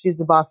 She's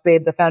the Boss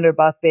Babe, the founder of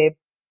Boss Babe.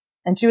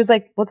 And she was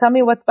like, well, tell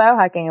me what's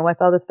biohacking and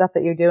what's all the stuff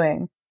that you're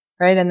doing.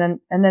 Right. And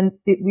then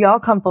we all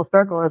come full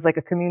circle as like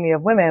a community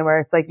of women,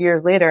 where it's like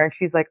years later and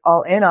she's like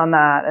all in on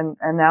that,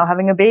 and now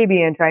having a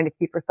baby and trying to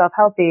keep herself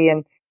healthy.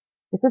 And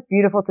it's just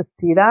beautiful to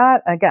see that.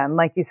 Again,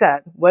 like you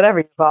said, whatever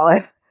you call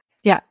it.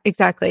 Yeah,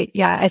 exactly.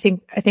 Yeah. I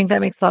think that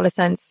makes a lot of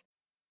sense.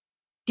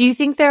 Do you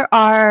think there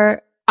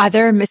are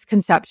other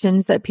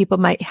misconceptions that people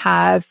might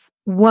have,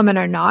 women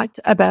or not,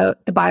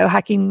 about the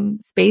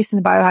biohacking space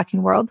and the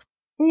biohacking world?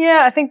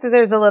 Yeah, I think that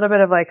there's a little bit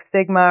of like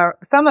stigma.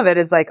 Some of it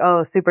is like,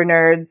 oh, super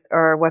nerds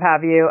or what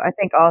have you. I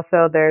think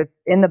also there's,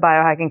 in the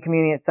biohacking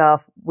community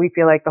itself, we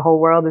feel like the whole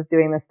world is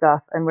doing this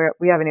stuff, and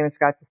we haven't even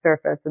scratched the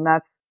surface. And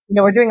that's,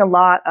 we're doing a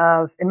lot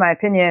of, in my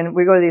opinion,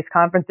 we go to these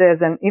conferences,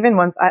 and even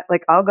once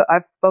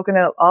I've spoken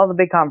at all the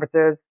big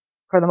conferences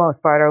for the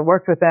most part, or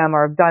worked with them,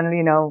 or done,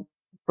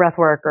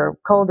 breathwork or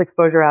cold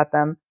exposure at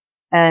them.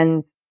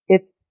 And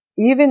it's,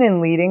 even in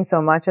leading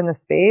so much in the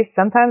space,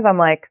 sometimes I'm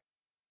like,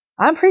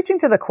 I'm preaching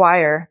to the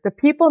choir. The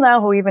people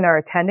now who even are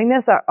attending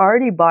this are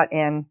already bought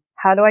in.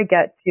 How do I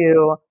get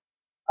to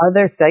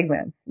other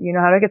segments?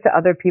 How do I get to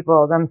other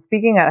people? I'm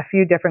speaking at a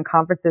few different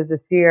conferences this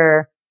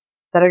year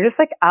that are just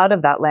like out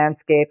of that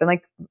landscape. And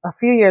like a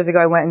few years ago,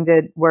 I went and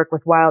did work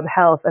with Wild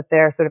Health at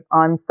their sort of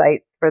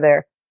on-site for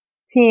their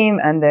team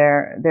and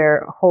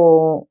their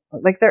whole,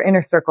 like their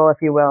inner circle, if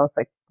you will. It's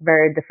like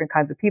very different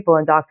kinds of people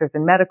and doctors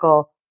and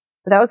medical.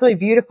 But that was really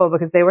beautiful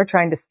because they were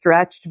trying to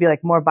stretch to be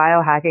like more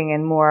biohacking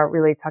and more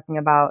really talking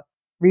about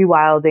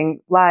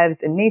rewilding lives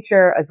in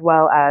nature as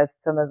well as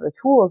some of the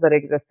tools that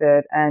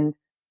existed. And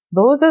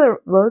those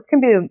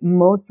can be the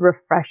most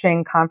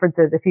refreshing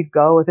conferences if you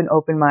go with an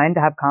open mind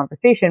to have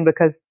conversation,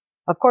 because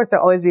of course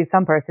there'll always be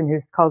some person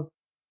who's called,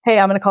 hey,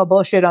 I'm going to call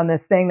bullshit on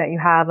this thing that you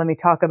have. Let me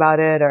talk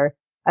about it. Or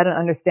I don't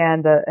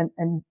understand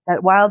and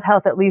at Wild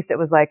Health, at least it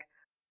was like,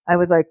 I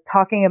was like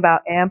talking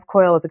about amp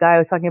coil with the guy who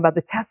was talking about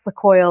the Tesla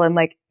coil and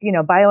like,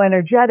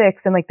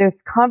 bioenergetics, and like there's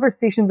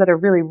conversations that are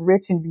really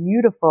rich and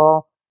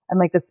beautiful and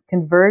like this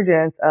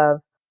convergence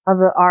of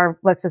our,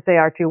 let's just say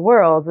our two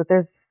worlds, but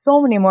there's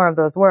so many more of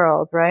those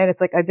worlds, right? It's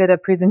like I did a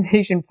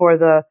presentation for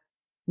the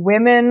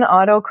women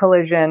auto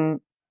collision,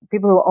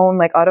 people who own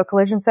like auto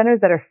collision centers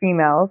that are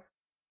females.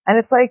 And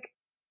it's like,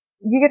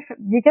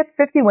 you get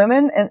 50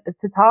 women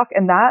to talk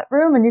in that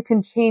room, and you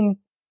can change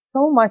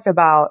so much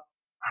about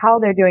how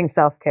they're doing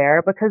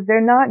self-care because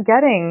they're not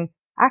getting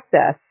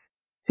access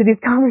to these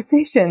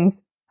conversations.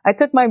 I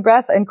took my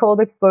breath and cold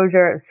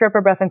exposure.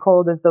 Sherpa Breath and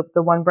Cold is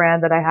the one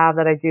brand that I have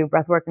that I do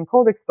breathwork and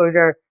cold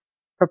exposure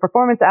for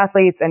performance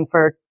athletes and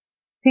for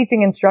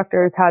teaching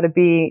instructors how to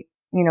be,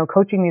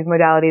 coaching these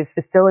modalities,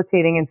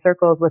 facilitating in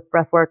circles with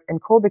breathwork and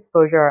cold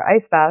exposure or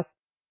ice baths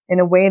in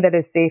a way that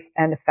is safe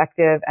and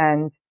effective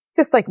and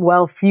just like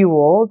well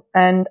fueled.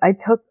 And I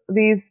took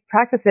these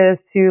practices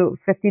to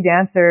 50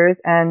 dancers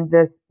and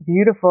this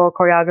beautiful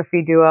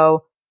choreography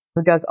duo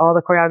who does all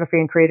the choreography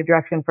and creative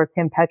direction for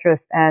Kim Petras,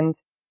 and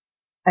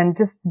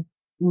just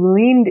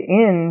leaned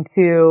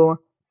into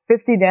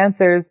 50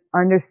 dancers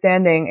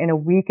understanding in a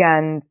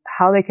weekend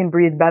how they can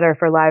breathe better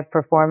for live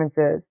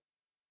performances.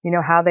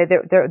 How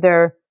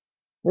they're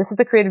this is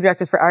the creative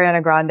directors for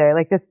Ariana Grande.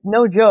 Like, this,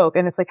 no joke.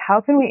 And it's like, how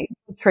can we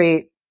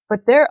infiltrate?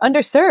 But they're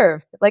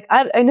underserved. Like,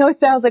 I know it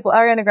sounds like, well,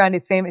 Ariana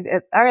Grande's famous.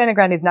 Ariana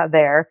Grande's not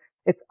there.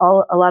 It's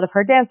a lot of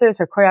her dancers,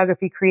 her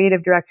choreography,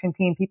 creative direction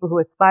team, people who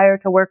aspire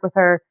to work with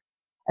her.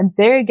 And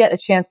they get a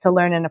chance to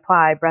learn and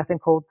apply breath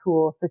and cold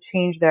tools to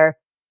change their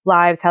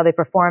lives, how they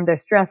perform, their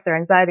stress, their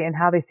anxiety, and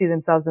how they see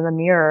themselves in the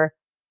mirror.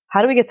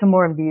 How do we get to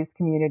more of these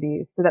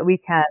communities so that we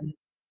can,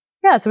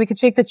 so we can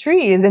shake the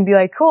trees and be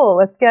like, cool,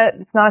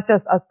 it's not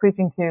just us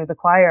preaching to the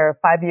choir.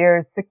 5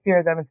 years, 6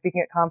 years, I've been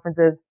speaking at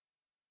conferences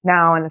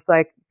now, and it's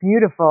like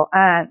beautiful.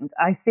 And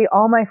I see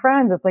all my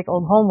friends. It's like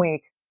old home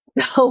week.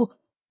 So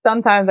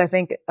sometimes I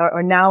think,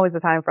 or now is the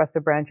time for us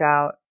to branch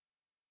out.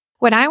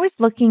 When I was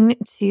looking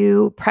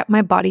to prep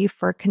my body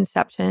for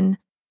conception,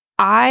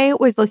 I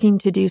was looking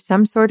to do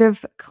some sort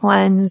of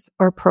cleanse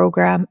or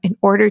program in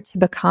order to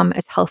become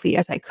as healthy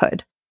as I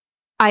could.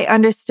 I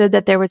understood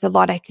that there was a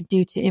lot I could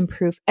do to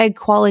improve egg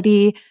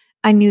quality.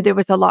 I knew there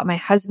was a lot my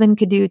husband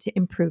could do to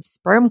improve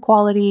sperm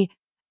quality.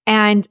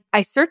 And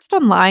I searched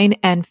online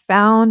and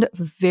found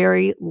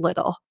very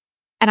little.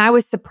 And I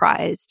was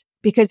surprised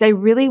because I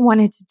really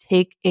wanted to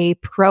take a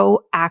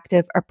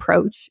proactive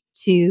approach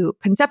to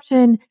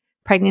conception,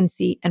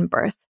 pregnancy, and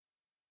birth.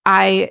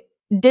 I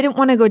didn't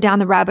want to go down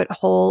the rabbit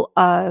hole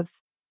of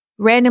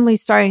randomly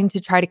starting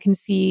to try to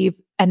conceive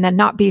and then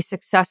not be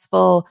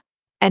successful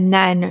and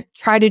then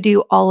try to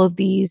do all of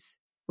these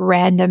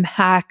random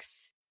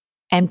hacks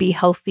and be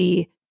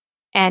healthy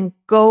and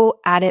go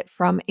at it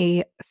from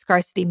a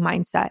scarcity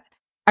mindset.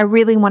 I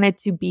really wanted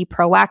to be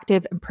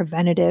proactive and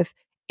preventative.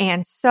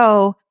 And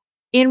so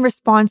in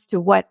response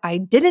to what I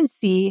didn't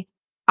see,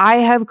 I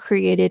have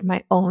created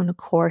my own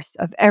course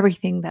of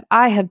everything that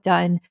I have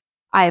done,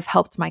 I have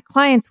helped my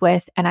clients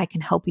with, and I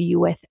can help you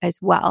with as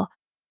well.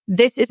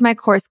 This is my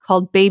course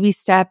called Baby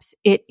Steps.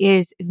 It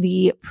is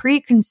the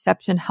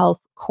preconception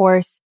health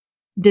course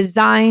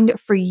designed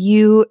for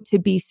you to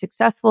be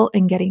successful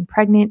in getting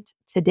pregnant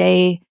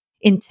today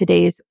in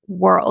today's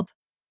world.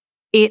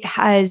 It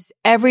has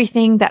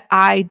everything that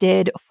I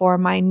did for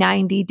my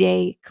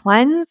 90-day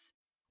cleanse,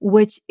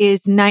 which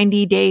is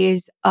 90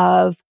 days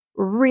of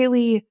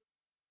really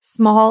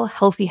small,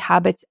 healthy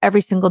habits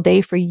every single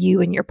day for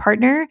you and your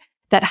partner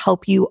that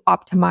help you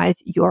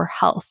optimize your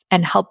health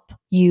and help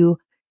you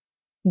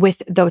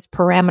with those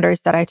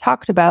parameters that I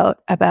talked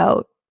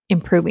about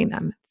improving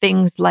them.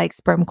 Things like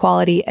sperm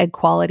quality, egg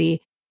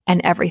quality,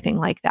 and everything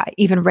like that,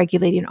 even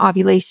regulating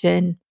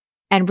ovulation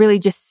and really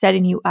just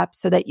setting you up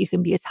so that you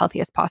can be as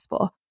healthy as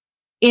possible.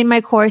 In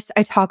my course,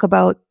 I talk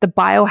about the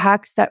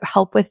biohacks that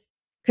help with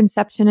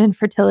conception and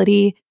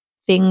fertility,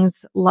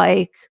 things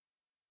like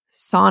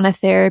sauna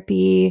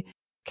therapy,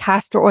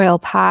 castor oil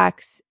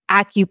packs,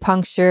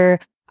 acupuncture.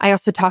 I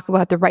also talk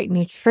about the right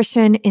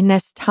nutrition in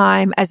this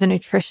time. As a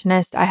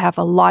nutritionist, I have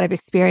a lot of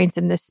experience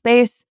in this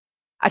space.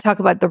 I talk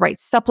about the right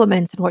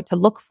supplements and what to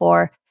look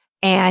for,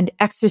 and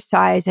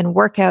exercise and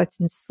workouts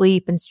and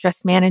sleep and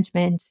stress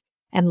management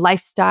and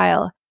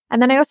lifestyle.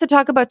 And then I also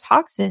talk about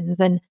toxins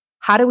and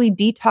how do we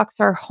detox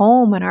our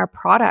home and our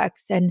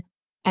products, and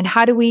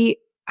how do we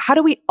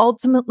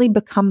ultimately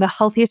become the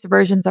healthiest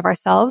versions of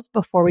ourselves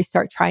before we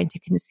start trying to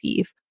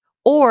conceive?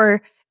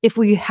 Or if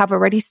we have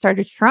already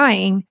started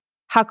trying,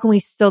 how can we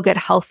still get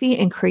healthy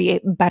and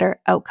create better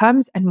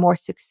outcomes and more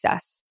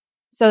success?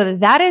 So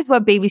that is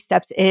what Baby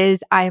Steps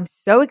is. I am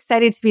so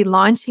excited to be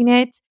launching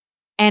it.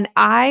 And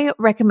I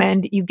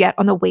recommend you get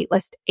on the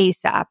waitlist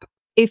ASAP.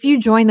 If you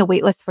join the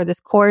waitlist for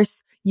this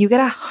course, you get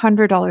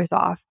 $100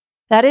 off.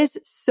 That is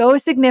so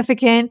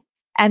significant.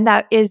 And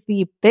that is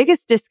the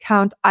biggest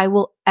discount I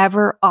will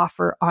ever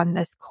offer on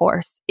this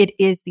course. It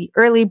is the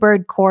early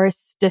bird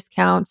course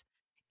discount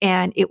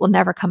and it will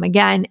never come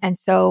again. And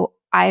so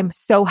I'm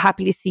so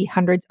happy to see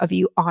hundreds of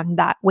you on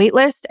that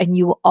waitlist and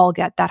you will all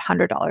get that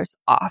 $100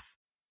 off.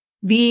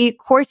 The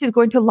course is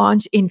going to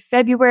launch in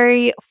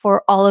February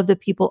for all of the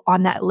people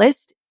on that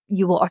list.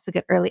 You will also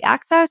get early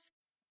access.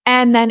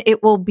 And then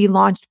it will be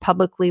launched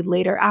publicly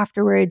later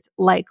afterwards,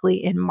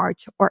 likely in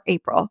March or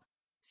April.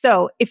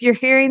 So if you're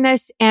hearing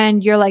this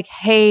and you're like,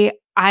 hey,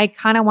 I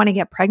kind of want to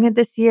get pregnant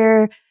this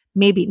year,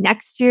 maybe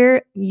next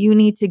year, you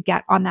need to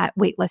get on that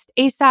waitlist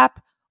ASAP.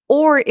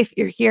 Or if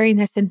you're hearing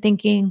this and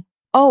thinking,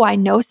 oh, I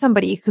know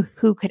somebody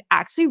who could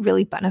actually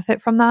really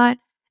benefit from that.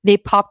 They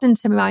popped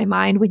into my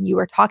mind when you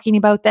were talking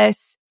about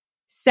this.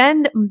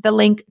 Send the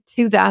link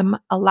to them,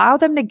 allow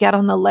them to get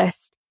on the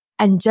list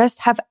and just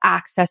have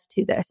access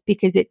to this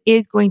because it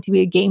is going to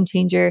be a game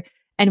changer.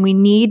 And we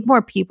need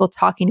more people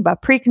talking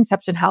about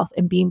preconception health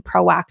and being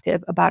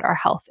proactive about our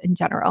health in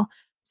general.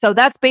 So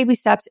that's Baby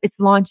Steps. It's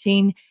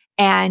launching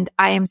and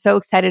I am so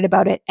excited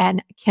about it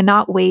and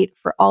cannot wait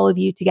for all of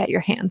you to get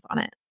your hands on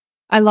it.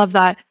 I love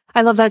that.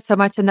 I love that so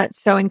much. And that's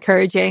so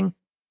encouraging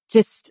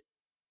just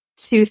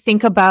to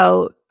think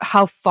about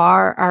how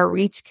far our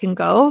reach can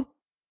go.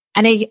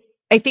 And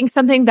I think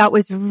something that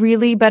was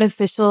really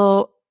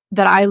beneficial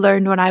that I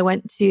learned when I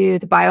went to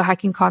the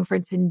Biohacking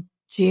conference in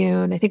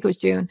June, I think it was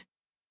June,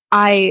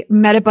 I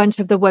met a bunch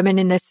of the women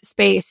in this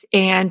space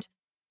and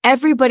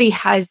everybody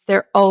has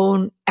their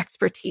own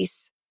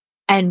expertise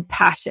and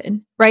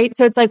passion, right?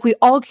 So it's like we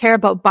all care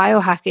about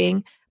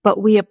biohacking, but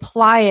we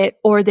apply it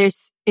or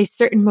there's a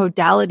certain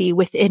modality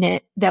within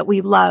it that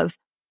we love.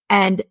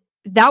 And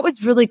that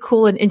was really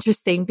cool and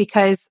interesting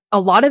because a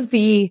lot of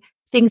the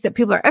things that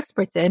people are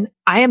experts in,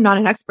 I am not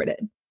an expert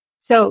in.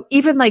 So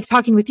even like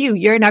talking with you,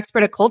 you're an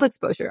expert at cold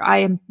exposure. I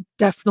am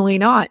definitely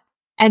not.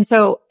 And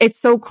so it's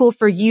so cool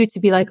for you to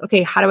be like,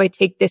 okay, how do I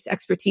take this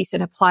expertise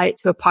and apply it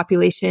to a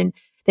population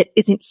that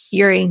isn't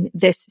hearing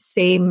this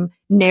same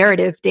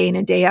narrative day in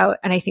and day out?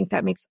 And I think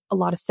that makes a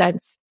lot of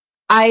sense.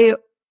 I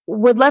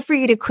would love for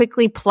you to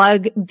quickly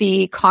plug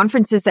the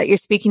conferences that you're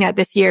speaking at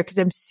this year, because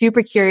I'm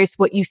super curious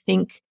what you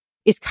think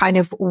is kind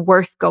of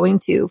worth going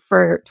to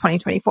for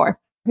 2024.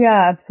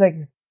 Yeah, it's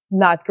like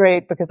not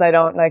great because I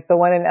don't like the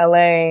one in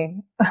LA.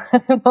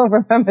 I don't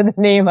remember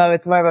the name of it.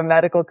 It's more of a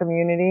medical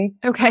community.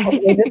 Okay.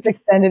 They just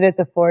extended it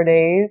to 4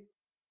 days.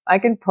 I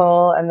can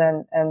pull and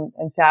then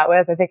and chat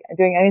with. I think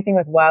doing anything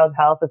with wild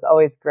health is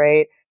always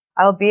great.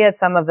 I'll be at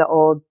some of the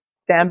old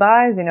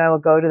standbys. You know, I will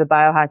go to the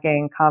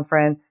biohacking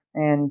conference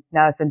and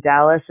now it's in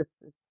Dallas. It's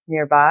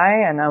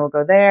nearby and I will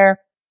go there.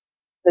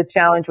 The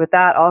challenge with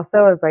that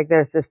also is like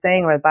there's this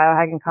thing where the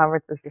biohacking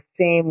conference is the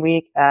same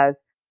week as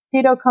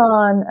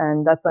KetoCon,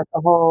 and that's like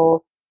the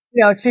whole,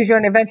 you know, choose your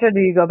own adventure. Do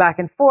you go back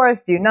and forth?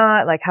 Do you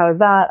not? Like, how is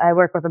that? I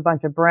work with a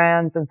bunch of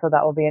brands, and so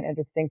that will be an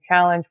interesting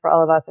challenge for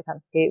all of us to kind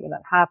of skate when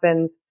that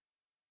happens.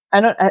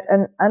 I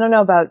don't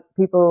know about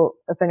people,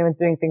 if anyone's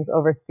doing things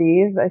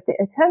overseas. I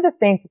tend to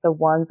think that the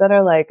ones that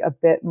are like a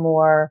bit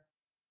more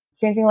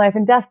changing life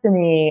and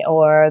destiny,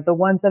 or the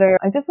ones that are,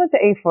 I just went to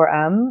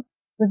A4M.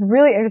 It was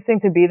really interesting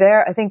to be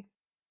there. I think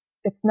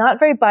it's not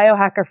very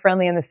biohacker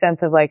friendly in the sense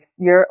of like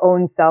your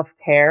own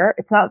self-care.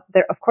 It's not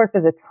there. Of course,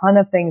 there's a ton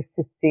of things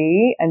to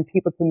see and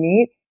people to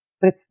meet,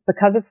 but it's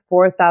because it's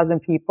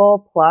 4,000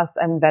 people plus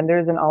and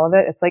vendors and all of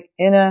it. It's like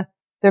they said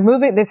they're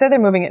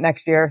moving it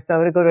next year.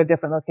 So to go to a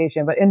different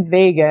location, but in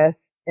Vegas,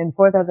 in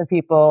 4,000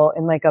 people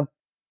in like a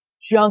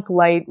junk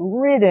light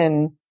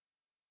ridden,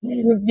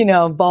 you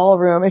know,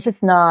 ballroom. It's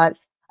just not,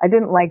 I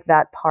didn't like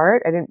that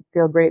part. I didn't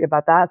feel great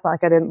about that. It's not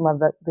like I didn't love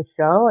the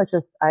show. It's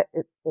just,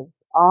 it's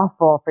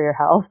awful for your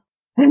health.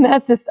 And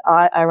that's just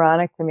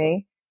ironic to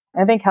me.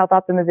 I think Health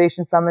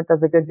Optimization Summit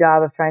does a good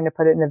job of trying to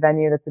put it in a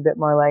venue that's a bit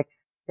more like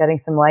getting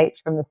some light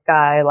from the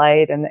sky,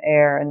 light and the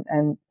air and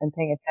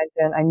paying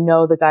attention. I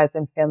know the guys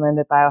in Finland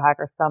at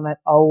Biohacker Summit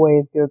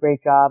always do a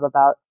great job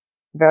about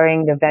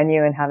varying the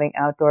venue and having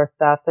outdoor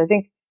stuff. So I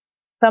think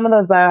some of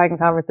those biohacking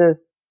conferences,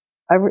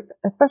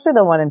 especially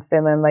the one in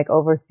Finland, like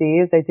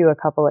overseas, they do a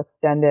couple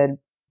extended,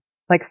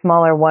 like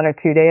smaller 1 or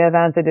 2 day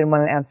events. I did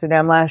one in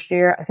Amsterdam last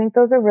year. I think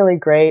those are really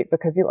great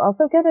because you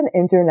also get an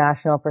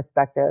international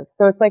perspective.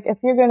 So it's like if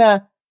you're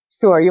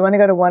sure, you want to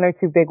go to 1 or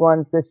 2 big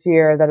ones this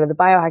year that are the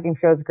biohacking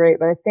shows, great.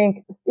 But I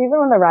think even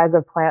on the rise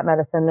of plant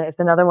medicine, it's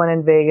another one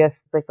in Vegas,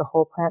 like the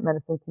whole plant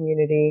medicine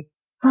community.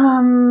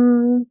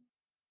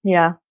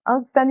 Yeah,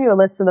 I'll send you a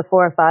list of the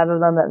 4 or 5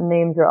 of them. That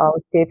names are all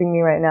escaping me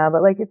right now,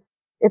 but like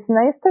it's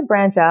nice to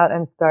branch out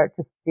and start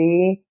to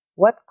see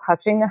what's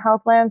touching the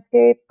health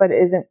landscape, but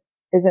isn't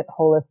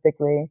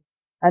holistically.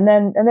 And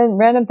then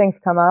random things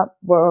come up,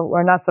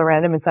 or not so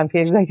random in some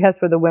cases, I guess,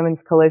 where the Women's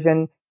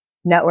Collision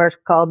networks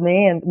called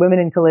me, and Women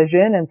in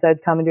Collision, and said,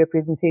 come and do a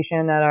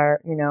presentation at our,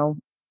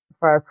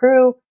 for our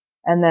crew.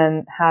 And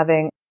then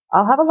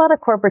I'll have a lot of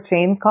corporate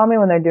chains call me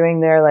when they're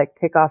doing their like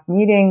kickoff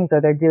meetings,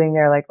 or they're doing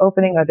their like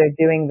opening, or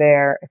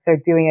if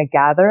they're doing a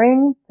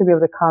gathering, to be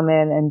able to come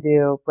in and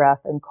do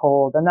breath and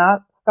cold. And that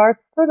starts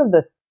sort of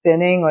the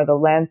spinning, or the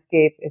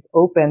landscape is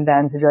open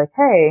then to be like,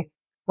 hey,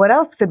 what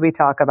else could we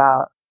talk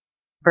about?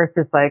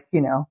 Versus like,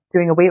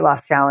 doing a weight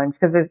loss challenge.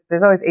 Cause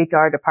there's always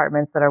HR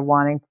departments that are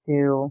wanting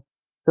to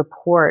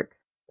support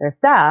their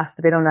staff,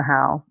 but they don't know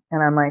how.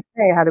 And I'm like,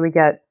 hey, how do we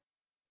get,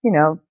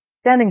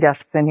 standing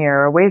desks in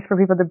here, or ways for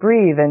people to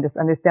breathe and just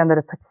understand that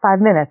it's like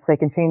 5 minutes. They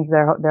can change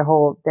their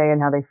whole day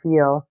and how they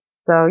feel.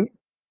 So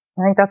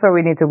I think that's what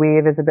we need to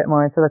weave, is a bit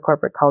more into the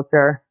corporate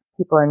culture.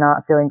 People are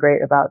not feeling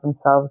great about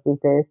themselves these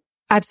days.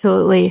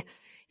 Absolutely.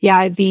 Yeah.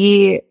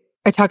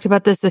 I talked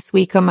about this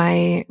week on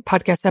my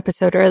podcast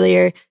episode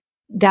earlier,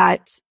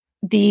 that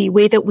the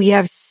way that we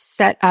have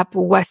set up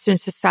Western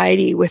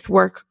society with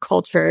work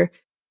culture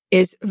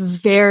is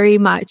very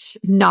much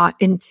not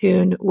in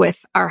tune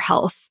with our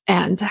health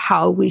and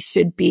how we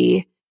should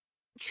be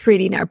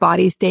treating our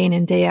bodies day in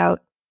and day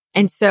out.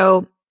 And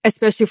so,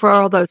 especially for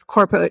all those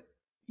corporate,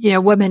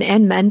 women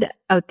and men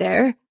out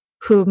there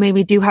who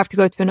maybe do have to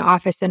go to an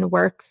office and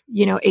work,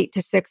 8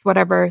 to 6,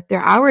 whatever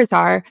their hours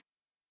are,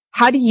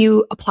 how do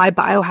you apply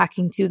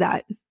biohacking to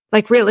that?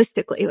 Like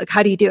realistically, like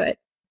how do you do it?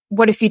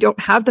 What if you don't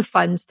have the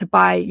funds to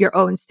buy your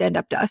own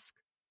stand-up desk?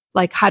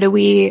 Like how do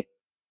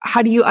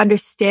you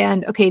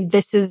understand, okay,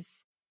 this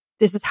is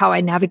how I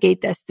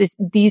navigate this.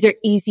 These are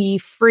easy,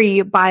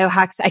 free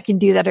biohacks I can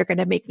do that are going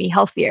to make me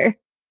healthier.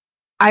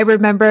 I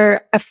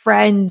remember a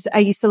friend, I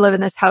used to live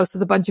in this house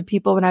with a bunch of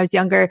people when I was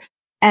younger,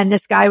 and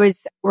this guy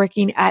was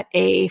working at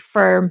a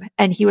firm,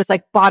 and he was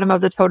like bottom of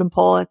the totem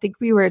pole. I think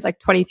we were like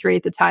 23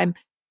 at the time.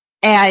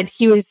 And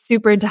he was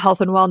super into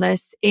health and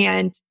wellness.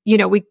 And,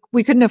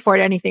 we couldn't afford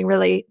anything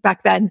really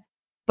back then.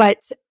 But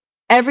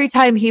every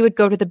time he would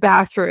go to the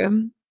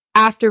bathroom,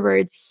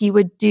 afterwards, he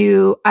would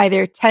do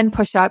either 10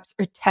 push-ups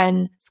or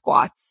 10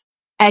 squats.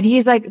 And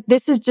he's like,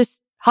 this is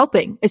just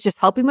helping. It's just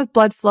helping with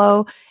blood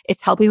flow.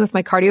 It's helping with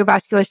my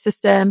cardiovascular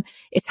system.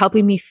 It's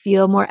helping me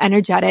feel more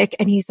energetic.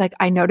 And he's like,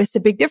 I noticed a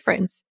big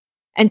difference.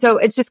 And so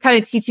it's just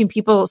kind of teaching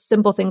people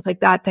simple things like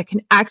that can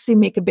actually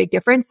make a big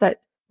difference,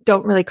 that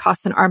don't really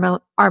cost an arm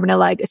and a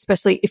leg,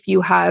 especially if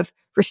you have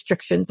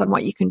restrictions on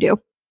what you can do.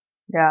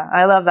 Yeah,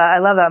 I love that. I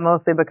love that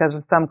mostly because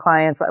with some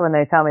clients, when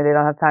they tell me they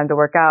don't have time to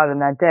work out in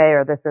that day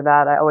or this or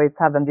that, I always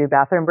have them do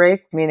bathroom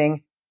breaks,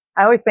 meaning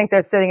I always think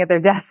they're sitting at their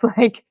desk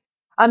like,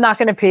 I'm not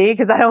going to pee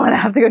because I don't want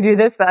to have to go do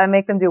this, but I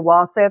make them do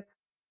wall sits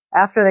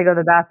after they go to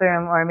the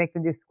bathroom, or I make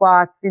them do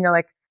squats,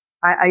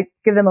 I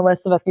give them a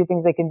list of a few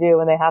things they can do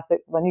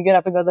when you get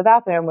up and go to the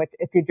bathroom, which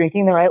if you're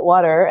drinking the right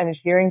water and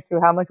adhering to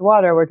how much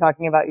water we're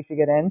talking about you should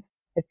get in,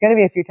 it's going to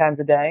be a few times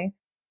a day.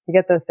 To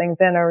get those things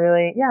in are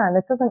really, and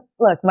it doesn't,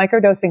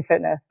 microdosing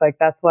fitness, like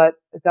that's what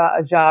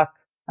Jacques,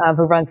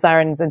 who runs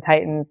Sirens and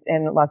Titans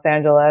in Los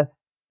Angeles,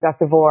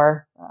 Dr.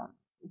 Vore,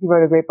 he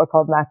wrote a great book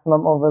called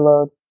Maximum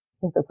Overload. I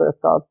think that's what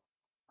it's called.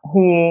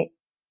 He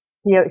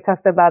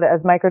talked about it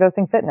as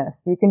microdosing fitness.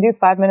 You can do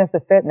 5 minutes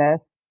of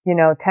fitness,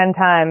 10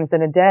 times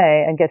in a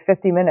day and get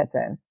 50 minutes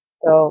in.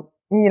 So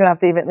you don't have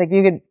to even,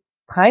 you could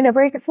kind of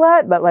break a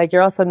sweat, but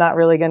you're also not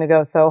really going to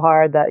go so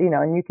hard that,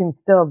 and you can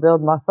still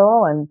build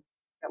muscle and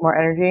get more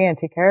energy and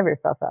take care of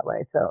yourself that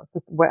way. So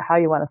just how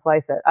you want to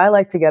slice it. I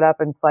like to get up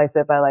and slice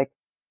it by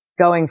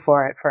going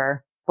for it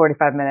for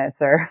 45 minutes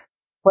or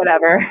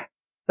whatever.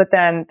 But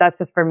then that's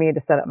just for me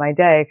to set up my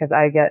day, because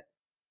I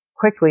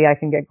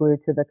can get glued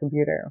to the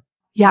computer.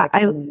 Yeah.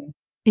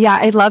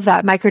 I love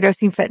that.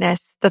 Microdosing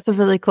fitness. That's a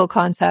really cool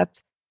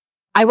concept.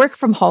 I work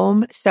from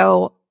home.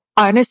 So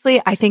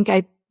honestly, I think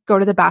I go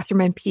to the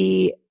bathroom and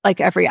pee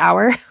every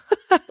hour.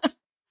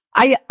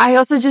 I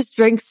also just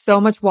drink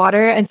so much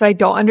water. And so I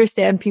don't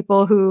understand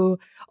people who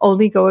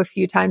only go a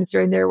few times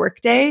during their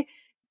workday.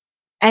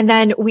 And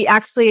then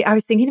I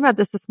was thinking about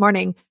this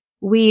morning.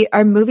 We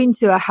are moving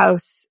to a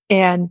house,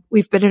 and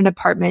we've been in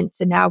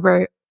apartments, and now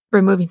we're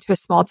moving to a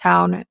small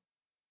town,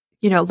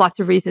 lots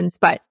of reasons,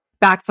 but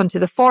backs onto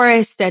the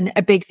forest. And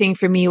a big thing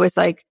for me was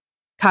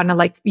kind of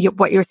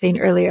what you were saying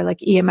earlier,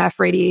 EMF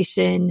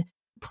radiation,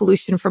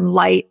 pollution from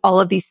light.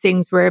 All of these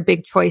things were a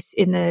big choice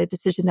in the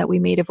decision that we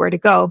made of where to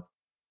go.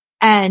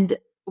 And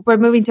we're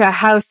moving to a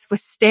house with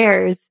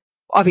stairs.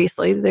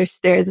 Obviously, there's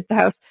stairs at the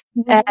house.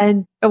 Mm-hmm.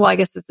 And I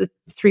guess it's a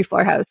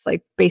 3-floor house,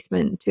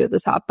 basement and 2 at the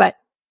top. But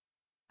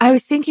I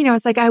was thinking,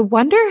 I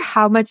wonder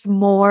how much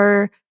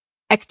more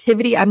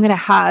activity I'm going to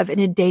have in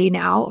a day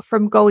now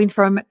from going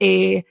from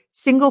a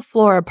single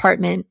floor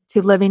apartment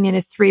to living in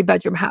a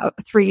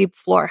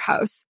 3-floor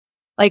house.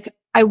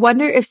 I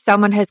wonder if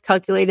someone has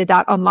calculated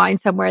that online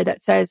somewhere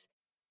that says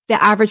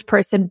the average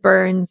person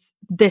burns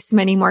this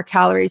many more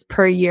calories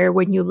per year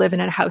when you live in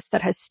a house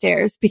that has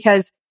stairs.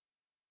 Because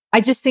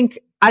I just think,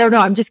 I don't know,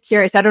 I'm just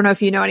curious. I don't know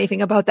if you know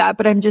anything about that,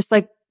 but I'm just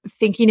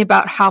thinking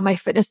about how my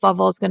fitness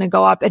level is going to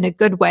go up in a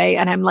good way.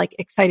 And I'm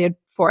excited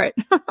for it.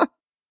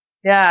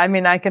 Yeah, I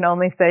mean, I can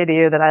only say to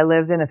you that I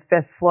lived in a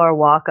fifth floor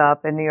walk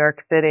up in New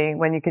York City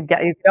when you could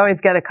always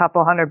get a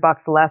couple $100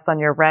 less on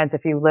your rent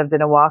if you lived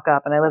in a walk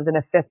up. And I lived in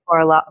a fifth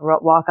floor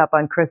walk up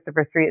on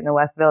Christopher Street in the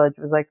West Village.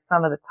 It was like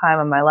some of the time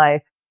of my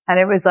life. And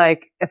it was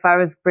like, if I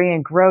was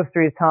bringing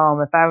groceries home,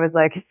 if I was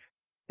like,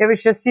 it was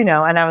just, and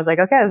I was like,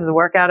 okay, this is a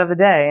workout of the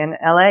day. In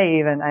LA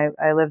even,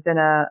 I lived in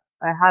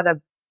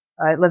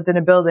I lived in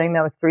a building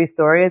that was 3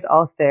 stories,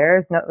 all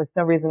stairs. No, there's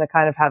no reason to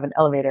kind of have an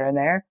elevator in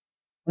there.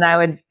 And I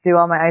would do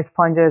all my ice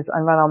plunges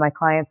and run all my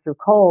clients through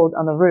cold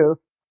on the roof.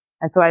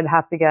 And so I'd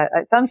have to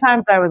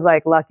sometimes I was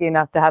like lucky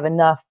enough to have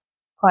enough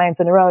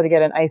clients in a row to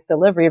get an ice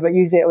delivery, but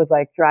usually it was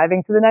like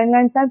driving to the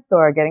 99-cent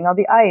store, getting all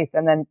the ice,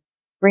 and then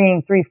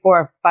bringing 3,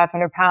 4,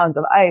 500 pounds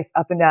of ice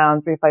up and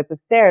down 3 flights of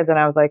stairs. And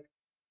I was like,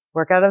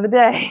 workout of the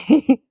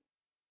day.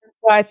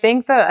 So I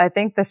think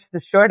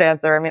the short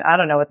answer, I mean, I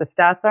don't know what the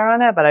stats are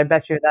on it, but I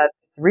bet you that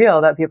it's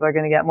real that people are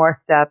going to get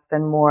more steps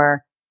and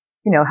more,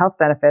 health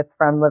benefits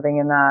from living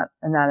in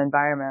that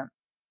environment.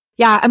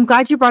 Yeah, I'm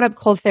glad you brought up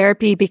cold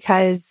therapy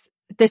because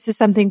this is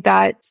something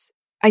that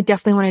I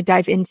definitely want to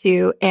dive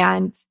into.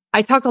 And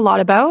I talk a lot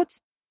about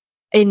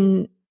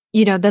in,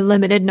 the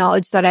limited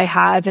knowledge that I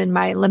have and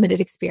my limited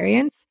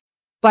experience.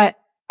 But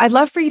I'd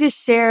love for you to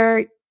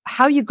share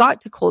how you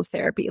got to cold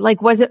therapy.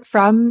 Like, was it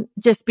from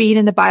just being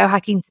in the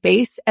biohacking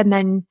space and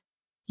then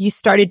you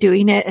started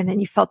doing it and then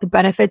you felt the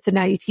benefits and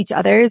now you teach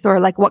others, or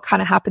like what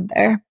kind of happened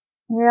there?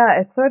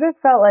 Yeah, it sort of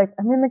felt like,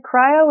 I mean, the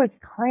cryo was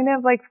kind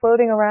of like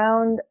floating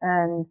around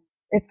and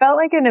it felt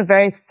like in a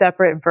very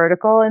separate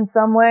vertical in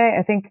some way.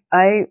 I think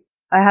I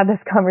had this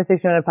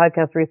conversation on a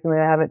podcast recently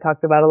I haven't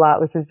talked about a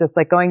lot, which was just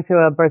like going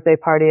to a birthday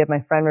party of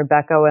my friend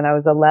Rebecca when I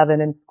was 11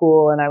 in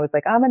school. And I was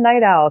like, I'm a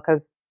night owl,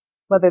 because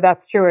whether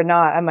that's true or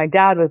not. And my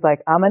dad was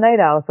like, I'm a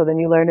night owl. So then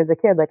you learn as a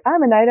kid, like,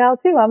 I'm a night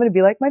owl too. I'm going to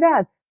be like my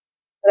dad.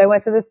 But I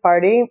went to this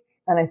party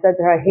and I said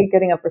to her, I hate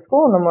getting up for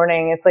school in the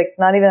morning. It's like,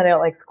 not even that I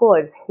don't like school.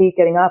 I just hate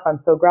getting up. I'm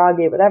so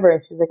groggy, whatever.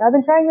 And she's like, I've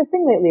been trying this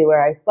thing lately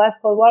where I splash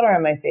cold water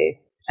on my face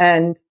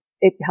and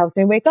it helps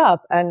me wake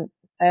up. And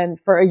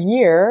for a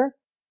year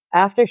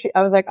after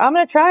I was like, I'm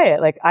going to try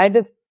it. Like,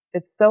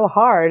 it's so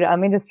hard. Let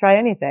me just try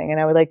anything. And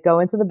I would like go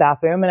into the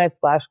bathroom and I'd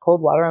splash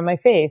cold water on my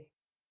face.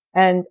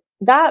 And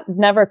that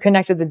never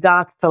connected the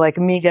dots to like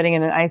me getting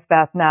in an ice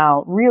bath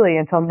now, really,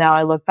 until now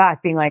I look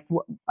back being like,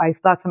 I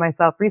thought to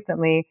myself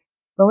recently,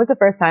 when was the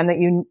first time that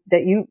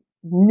you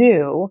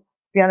knew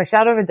beyond a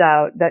shadow of a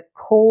doubt that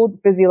cold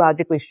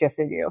physiologically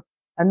shifted you?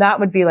 And that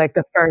would be like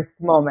the first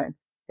moment,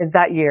 is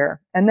that year.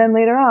 And then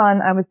later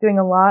on, I was doing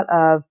a lot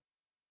of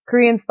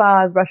Korean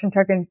spas, Russian,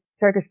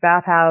 Turkish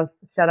bathhouse,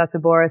 shout out to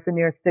Boris in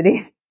New York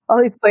City,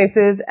 all these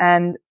places,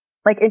 and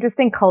like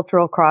interesting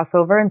cultural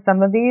crossover in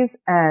some of these,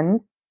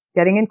 and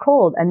getting in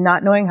cold and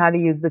not knowing how to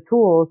use the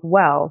tools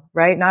well,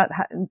 right?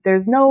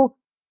 There's no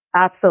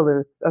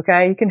absolutes,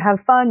 okay? You can have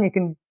fun, you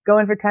can go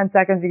in for 10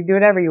 seconds, you can do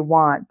whatever you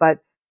want, but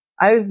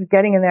I was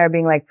getting in there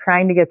being like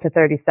trying to get to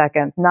 30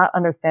 seconds, not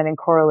understanding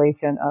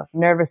correlation of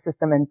nervous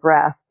system and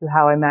breath to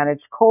how I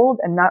managed cold,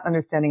 and not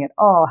understanding at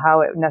all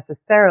how it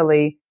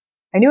necessarily,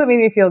 I knew it made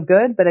me feel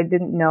good, but I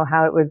didn't know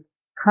how it was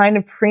kind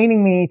of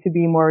training me to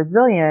be more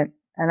resilient,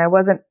 and I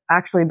wasn't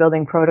actually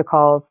building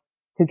protocols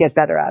to get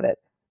better at it.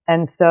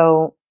 And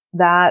so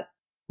that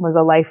was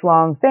a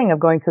lifelong thing of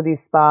going to these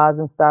spas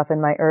and stuff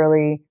in my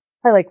early,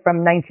 like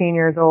from 19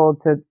 years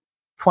old to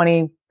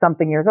 20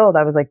 something years old,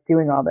 I was like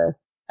doing all this.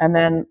 And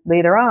then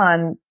later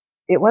on,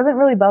 it wasn't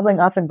really bubbling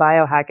up in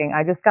biohacking.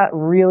 I just got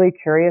really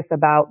curious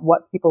about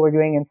what people were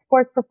doing in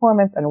sports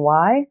performance and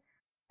why.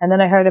 And then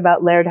I heard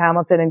about Laird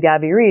Hamilton and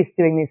Gabby Reese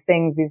doing these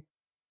things, these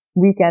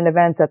weekend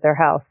events at their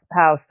house.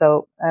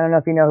 So I don't know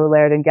if you know who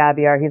Laird and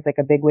Gabby are. He's like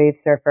a big wave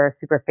surfer,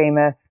 super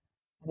famous.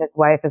 And his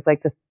wife is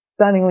like this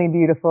stunningly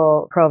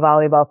beautiful pro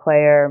volleyball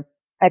player,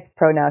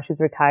 ex-pro now. She's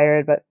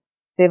retired, but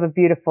they have a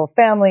beautiful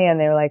family, and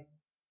they're like,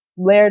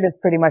 Laird is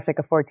pretty much like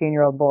a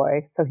 14-year-old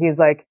boy. So he's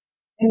like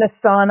in the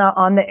sauna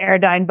on the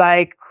Airdyne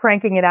bike,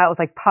 cranking it out with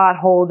like pot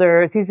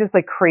holders. He's just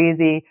like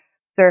crazy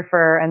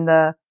surfer. And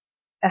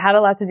it had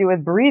a lot to do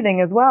with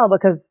breathing as well,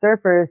 because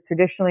surfers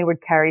traditionally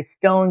would carry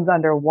stones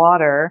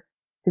underwater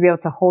to be able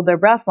to hold their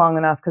breath long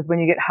enough. Because when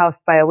you get housed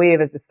by a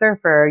wave as a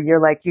surfer,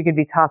 you're like, you could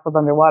be tousled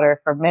underwater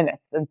for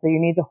minutes. And so you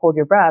need to hold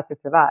your breath to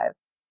survive.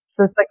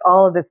 So it's like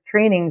all of this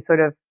training sort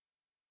of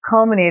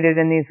culminated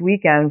in these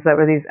weekends that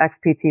were these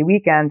XPT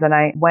weekends. And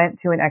I went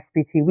to an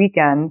XPT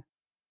weekend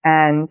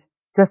and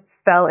just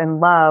fell in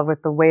love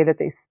with the way that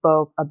they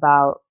spoke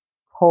about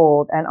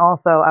cold. And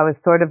also I was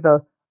sort of the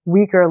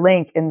weaker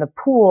link in the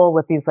pool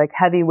with these like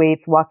heavy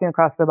weights walking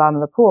across the bottom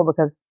of the pool,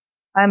 because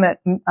I'm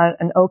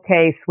an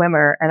okay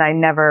swimmer and I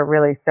never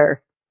really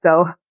surfed.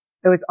 So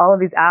it was all of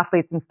these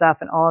athletes and stuff,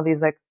 and all of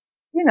these like,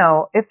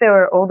 if there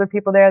were older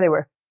people there, they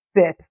were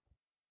fit.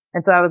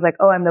 And so I was like,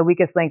 oh, I'm the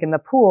weakest link in the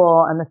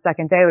pool. And the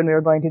second day when we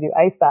were going to do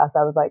ice baths,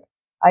 I was like,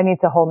 I need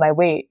to hold my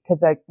weight,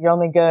 because like you're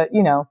only good,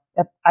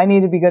 if I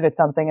need to be good at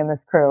something in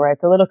this crew, right?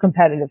 It's a little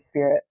competitive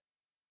spirit.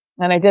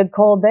 And I did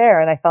cold there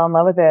and I fell in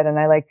love with it. And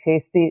I like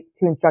chased the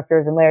 2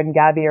 instructors and Laird and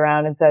Gabby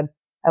around and said,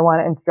 I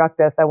want to instruct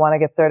this. I want to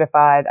get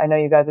certified. I know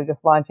you guys are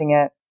just launching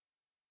it.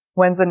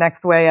 When's the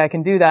next way I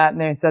can do that?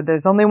 And they said,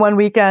 there's only one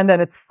weekend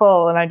and it's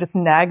full. And I just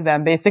nagged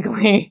them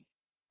basically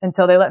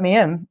until they let me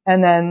in.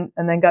 And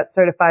then got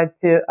certified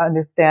to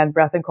understand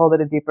breath and cold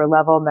at a deeper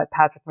level. Met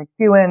Patrick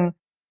McEwen.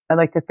 I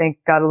like to think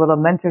got a little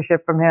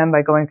mentorship from him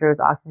by going through his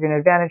Oxygen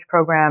Advantage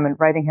program and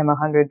writing him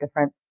 100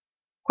 different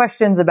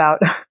questions about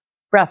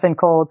breath and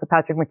cold. So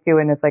Patrick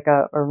McEwen is like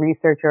a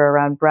researcher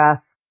around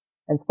breath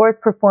and sports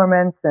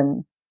performance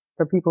and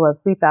for people who have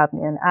sleep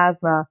apnea and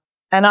asthma.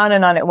 And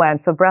on it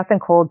went. So breath and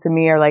cold to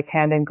me are like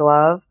hand in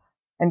glove.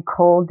 And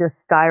cold just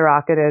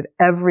skyrocketed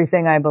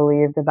everything I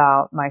believed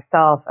about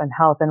myself and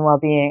health and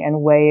well-being in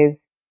ways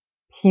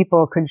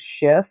people could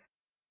shift.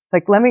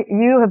 Like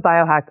you have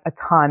biohacked a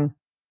ton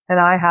and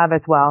I have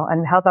as well,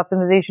 and health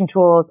optimization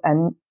tools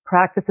and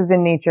practices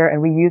in nature.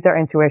 And we use our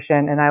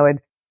intuition. And I would,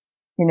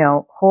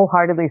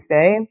 wholeheartedly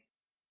say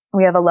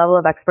we have a level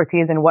of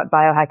expertise in what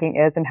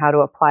biohacking is and how to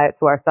apply it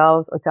to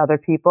ourselves or to other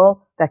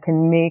people that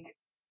can make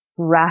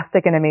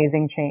drastic and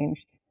amazing change.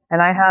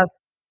 And I have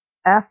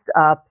effed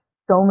up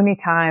so many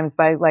times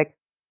by like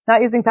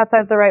not using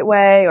peptides the right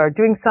way or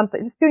doing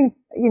something, just doing,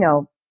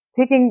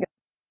 taking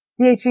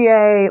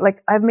DHEA.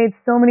 Like I've made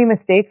so many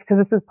mistakes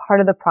because this is part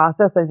of the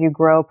process as you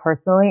grow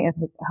personally in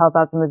the health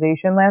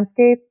optimization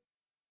landscape.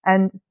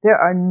 And there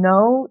are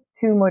no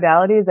two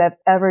modalities I've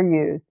ever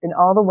used in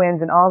all the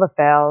wins and all the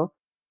fails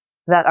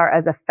that are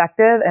as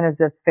effective and as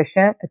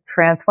efficient at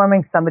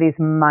transforming somebody's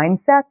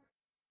mindset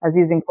as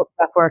using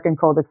breathwork and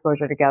cold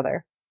exposure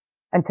together.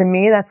 And to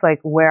me, that's like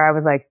where I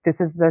was like, this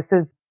is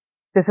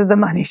the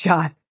money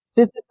shot.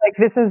 This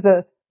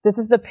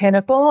is the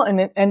pinnacle.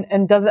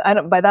 And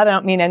by that, I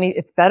don't mean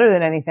it's better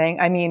than anything.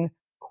 I mean,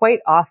 quite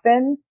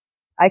often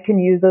I can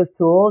use those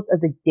tools as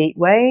a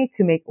gateway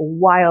to make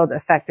wild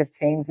effective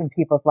change in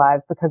people's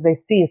lives because they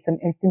see some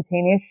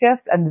instantaneous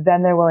shifts and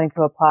then they're willing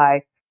to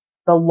apply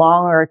the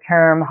longer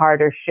term,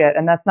 harder shit.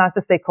 And that's not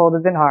to say cold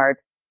isn't hard.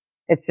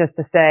 It's just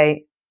to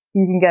say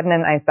you can get in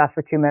an ice bath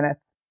for 2 minutes.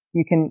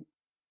 You can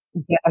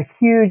get a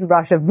huge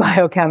rush of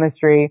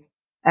biochemistry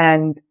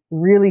and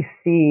really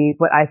see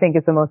what I think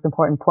is the most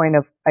important point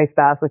of ice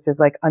baths, which is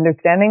like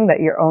understanding that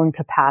your own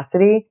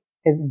capacity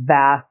is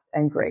vast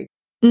and great.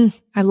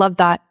 I love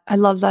that. I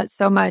love that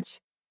so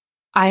much.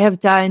 I have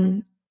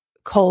done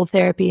cold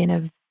therapy in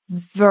a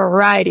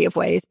variety of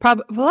ways,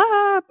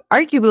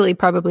 arguably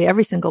probably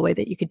every single way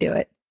that you could do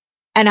it.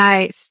 And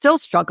I still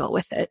struggle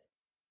with it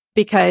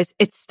because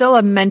it's still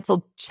a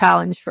mental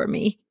challenge for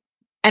me.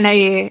 And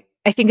I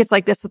think it's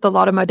like this with a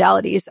lot of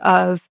modalities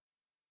of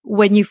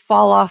when you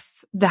fall off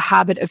the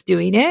habit of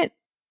doing it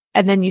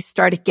and then you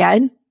start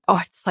again,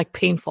 it's like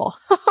painful.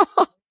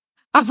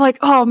 I'm like,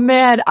 oh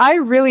man, I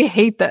really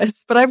hate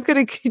this, but I'm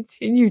going to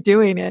continue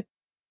doing it.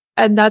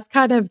 And that's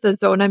kind of the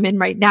zone I'm in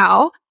right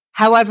now.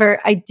 However,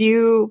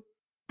 the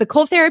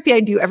cold therapy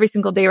I do every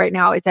single day right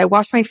now is I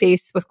wash my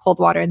face with cold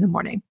water in the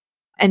morning.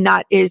 And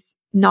that is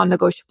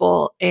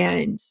non-negotiable.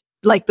 And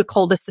like the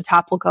coldest the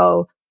tap will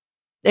go.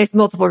 There's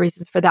multiple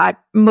reasons for that,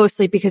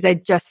 mostly because I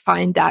just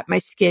find that my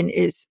skin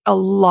is a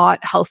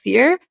lot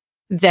healthier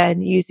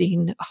than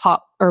using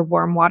hot or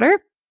warm water.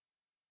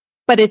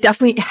 But it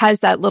definitely has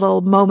that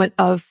little moment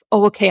of,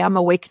 okay, I'm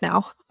awake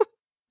now.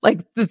 Like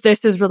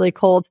this is really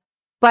cold.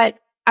 But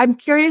I'm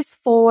curious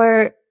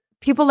for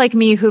people like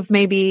me who've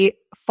maybe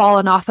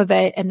fallen off of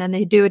it and then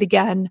they do it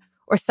again,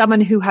 or someone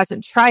who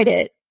hasn't tried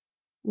it.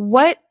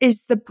 What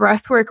is the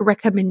breathwork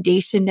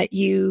recommendation that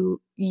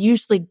you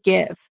usually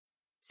give?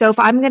 So if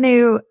I'm going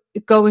to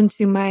go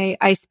into my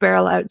ice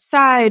barrel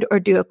outside or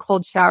do a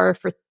cold shower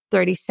for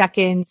 30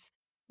 seconds,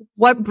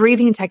 what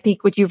breathing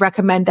technique would you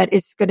recommend that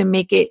is going to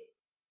make it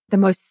the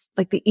most,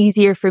 like the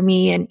easier for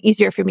me and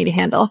easier for me to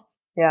handle?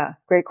 Yeah,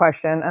 great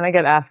question. And I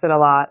get asked it a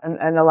lot.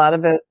 And a lot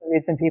of it, the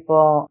reason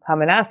people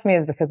come and ask me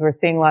is because we're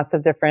seeing lots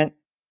of different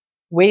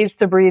ways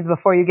to breathe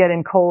before you get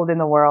in cold in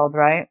the world,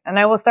 right? And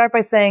I will start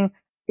by saying,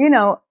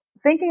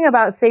 thinking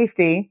about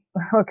safety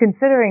or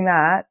considering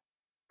that,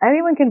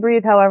 anyone can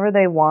breathe however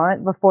they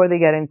want before they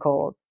get in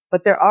cold.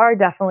 But there are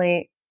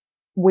definitely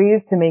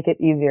ways to make it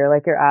easier,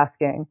 like you're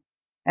asking.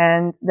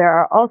 And there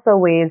are also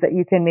ways that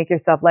you can make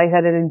yourself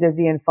lightheaded and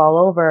dizzy and fall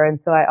over. And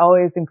so I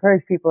always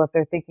encourage people, if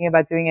they're thinking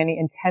about doing any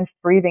intense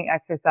breathing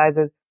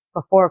exercises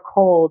before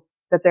cold,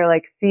 that they're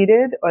like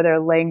seated or they're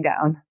laying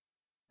down.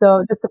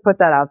 So just to put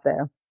that out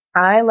there.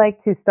 I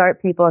like to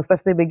start people,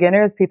 especially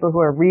beginners, people who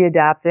are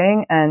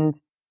readapting. And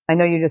I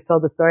know you just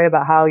told the story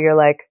about how you're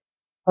like,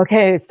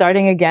 okay,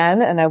 starting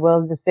again. And I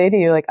will just say to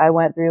you, like, I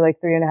went through like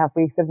 3.5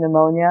 weeks of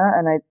pneumonia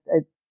and I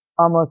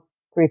almost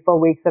 3 full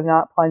weeks of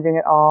not plunging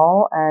at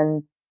all.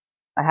 And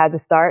I had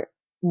to start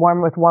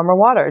with warmer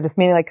water, just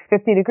meaning like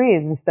 50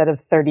 degrees instead of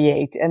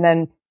 38. And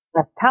then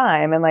less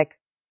time. And like,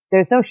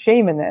 there's no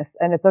shame in this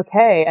and it's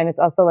okay. And it's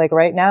also like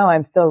right now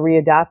I'm still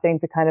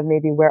readapting to kind of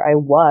maybe where I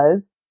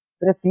was,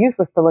 but it's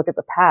useless to look at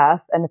the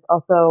past. And it's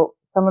also,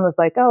 someone was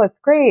like, oh, it's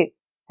great.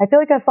 I feel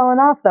like I've fallen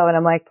off though. And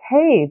I'm like,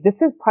 hey, this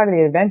is part of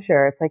the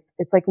adventure.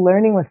 It's like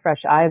learning with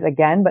fresh eyes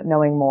again, but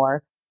knowing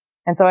more.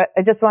 And so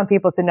I just want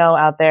people to know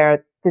out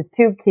there, the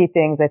two key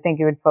things I think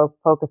you would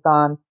focus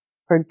on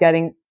for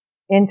getting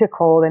into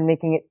cold and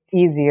making it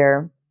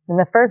easier. And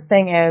the first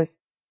thing is,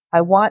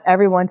 I want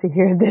everyone to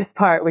hear this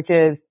part, which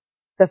is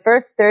the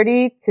first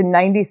 30 to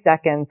 90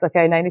 seconds.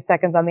 Okay, 90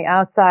 seconds on the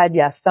outside.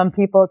 Yes, some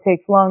people it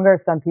takes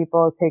longer, some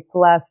people it takes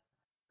less.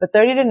 But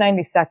 30 to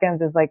 90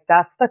 seconds is like,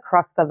 that's the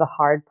crux of the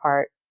hard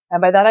part.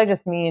 And by that, I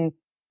just mean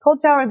cold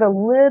shower is a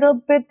little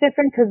bit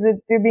different because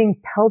you're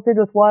being pelted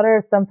with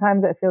water.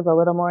 Sometimes it feels a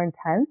little more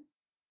intense.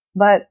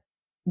 But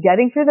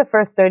getting through the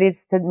first 30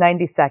 to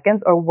 90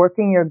 seconds or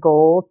working your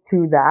goal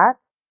to that,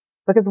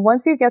 because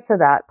once you get to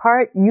that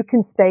part, you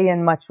can stay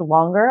in much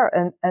longer.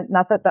 And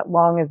not that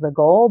long is the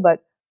goal,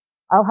 but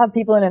I'll have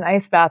people in an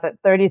ice bath at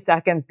 30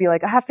 seconds be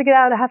like, I have to get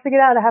out, I have to get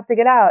out, I have to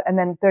get out. And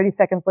then 30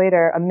 seconds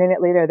later, a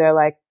minute later, they're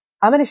like,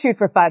 I'm going to shoot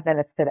for 5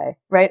 minutes today.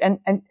 Right. And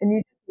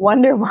you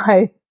wonder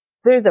why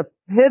there's a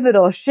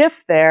pivotal shift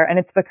there. And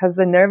it's because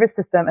the nervous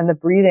system and the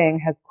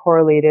breathing has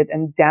correlated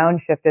and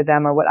downshifted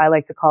them, or what I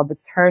like to call the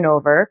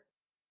turnover,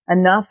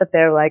 enough that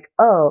they're like,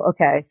 oh,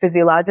 okay,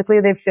 physiologically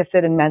they've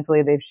shifted and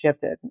mentally they've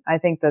shifted. I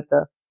think that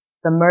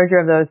the merger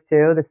of those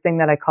two, this thing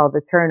that I call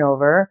the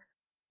turnover,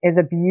 is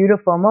a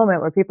beautiful moment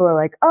where people are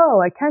like,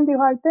 oh, I can do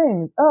hard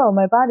things. Oh,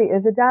 my body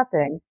is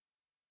adapting.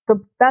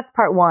 So that's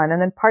part one.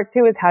 And then part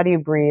two is, how do you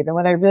breathe? And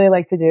what I really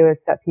like to do is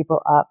set people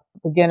up,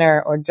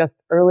 beginner or just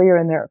earlier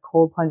in their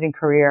cold plunging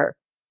career,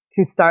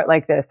 to start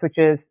like this, which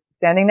is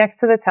standing next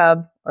to the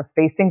tub or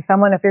facing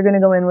someone if you're going to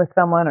go in with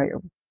someone, or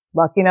you're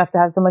lucky enough to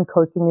have someone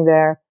coaching you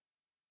there,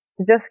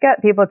 to just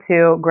get people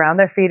to ground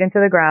their feet into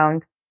the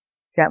ground,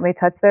 gently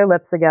touch their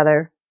lips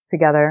together,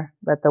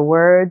 let the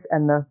words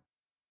and the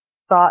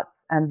thoughts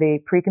and the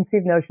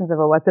preconceived notions of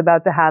what's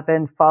about to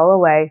happen fall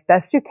away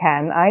best you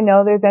can. I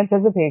know there's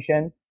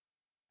anticipation.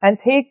 And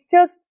take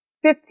just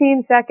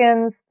 15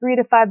 seconds, 3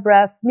 to 5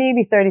 breaths,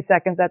 maybe 30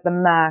 seconds at the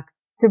max,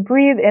 to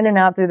breathe in and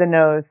out through the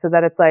nose, so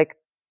that it's like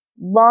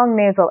long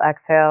nasal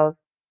exhales.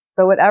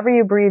 So whatever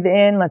you breathe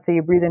in, let's say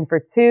you breathe in for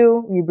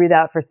 2, you breathe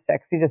out for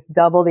 6. You just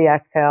double the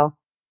exhale.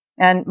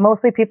 And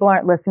mostly people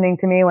aren't listening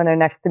to me when they're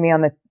next to me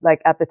on the,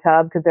 like at the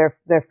tub, because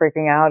they're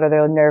freaking out or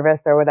they're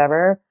nervous or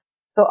whatever.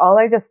 So all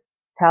I just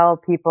tell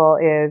people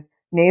is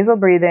nasal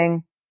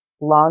breathing,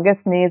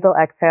 longest nasal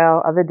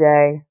exhale of the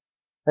day,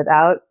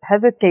 without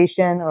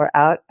hesitation or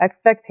out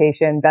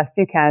expectation, best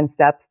you can,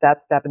 step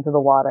into the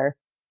water.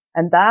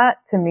 And that,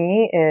 to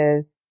me,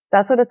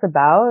 that's what it's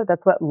about.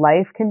 That's what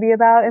life can be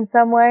about in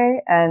some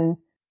way. And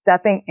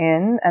stepping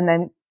in and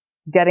then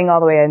getting all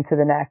the way into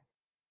the next,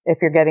 if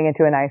you're getting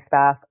into an ice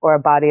bath or a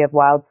body of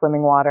wild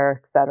swimming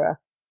water, etc.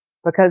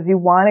 Because you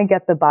want to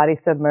get the body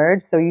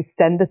submerged, so you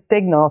send the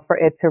signal for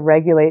it to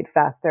regulate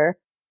faster,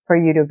 for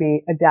you to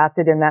be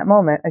adapted in that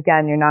moment.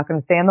 Again, you're not going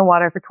to stay in the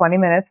water for 20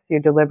 minutes. You're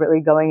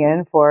deliberately going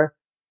in for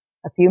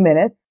a few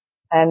minutes,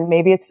 and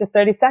maybe it's just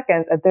 30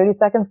 seconds. And 30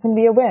 seconds can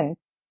be a win.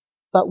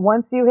 But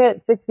once you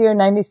hit 60 or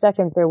 90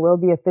 seconds, there will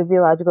be a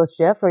physiological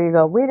shift where you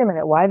go, wait a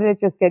minute, why did it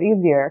just get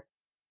easier?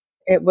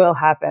 It will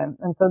happen.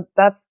 And so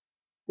that's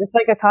just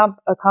like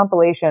a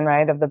compilation,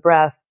 right, of the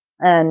breath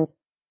and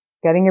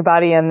getting your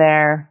body in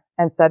there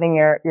and setting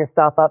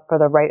yourself up for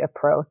the right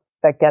approach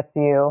that gets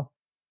you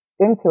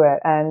into it.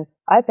 And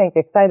I think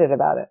excited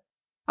about it.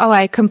 Oh,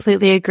 I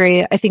completely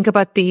agree. I think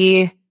about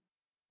the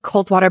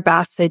cold water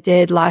baths I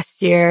did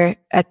last year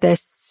at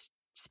this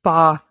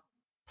spa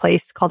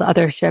place called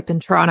Othership in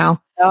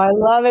Toronto. Oh, I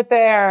love it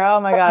there.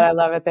 Oh my God, I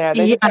love it there.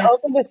 They Yes. just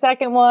opened the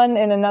second one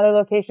in another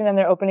location, and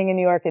they're opening in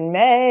New York in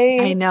May.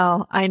 I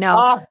know.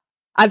 Oh.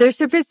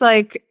 Othership is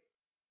like,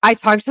 I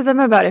talked to them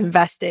about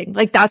investing.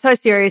 Like, that's how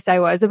serious I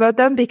was about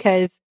them,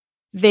 because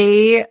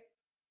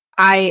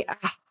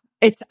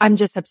I'm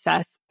just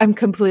obsessed. I'm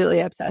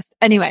completely obsessed.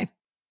 Anyway,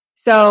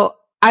 so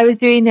I was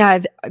doing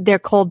their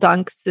cold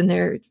dunks and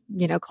their,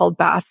 cold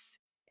baths.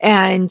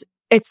 And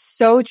it's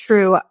so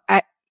true.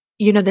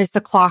 There's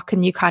the clock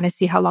and you kind of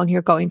see how long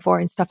you're going for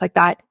and stuff like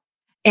that.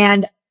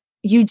 And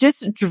you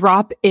just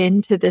drop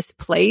into this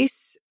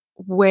place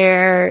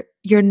where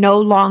you're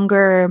no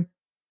longer,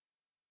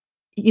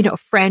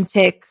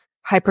 frantic,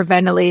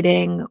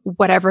 hyperventilating,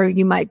 whatever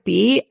you might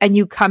be. And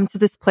you come to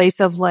this place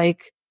of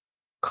like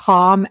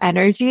calm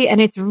energy. And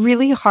it's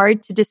really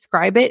hard to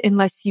describe it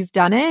unless you've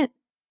done it.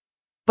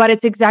 But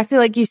it's exactly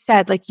like you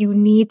said, like you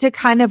need to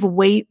kind of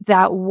wait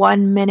that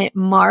 1 minute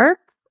mark,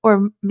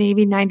 or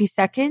maybe 90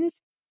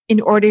 seconds, in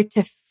order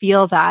to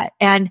feel that.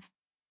 And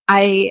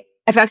I've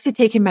actually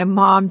taken my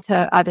mom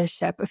to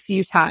Othership a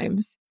few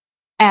times,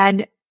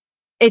 and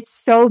it's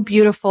so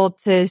beautiful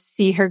to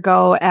see her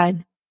go,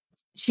 and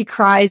she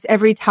cries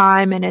every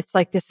time, and it's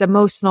like this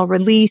emotional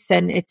release,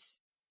 and it's,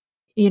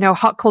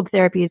 hot cold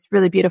therapy is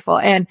really beautiful.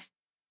 And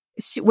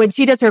when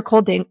she does her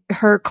cold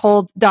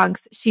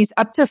dunks, she's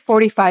up to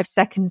 45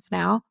 seconds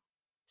now.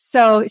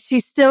 So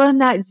she's still in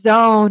that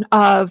zone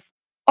of,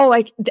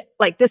 oh,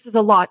 this is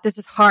a lot. This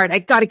is hard. I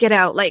got to get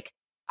out. Like,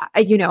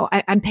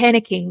 I'm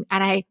panicking,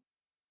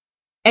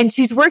 and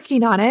she's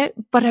working on it,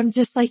 but I'm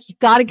just like, you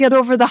got to get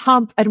over the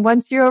hump. And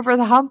once you're over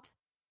the hump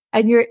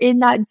and you're in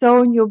that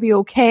zone, you'll be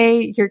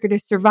okay. You're going to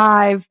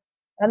survive.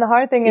 And the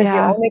hard thing is you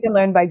only can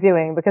learn by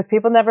doing, because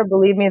people never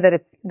believe me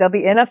that they'll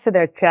be in up to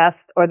their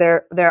chest or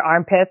their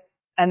armpits.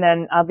 And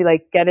then I'll be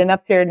like, get in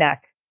up to your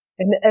neck.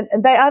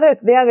 And they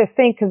either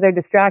think, because they're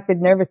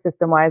distracted nervous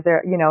system wise,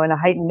 they're, in a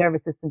heightened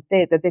nervous system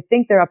state, that they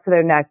think they're up to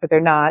their neck, but they're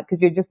not,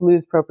 because you just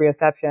lose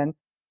proprioception.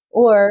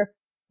 Or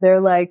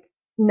they're like,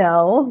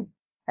 no.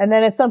 And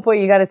then at some point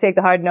you got to take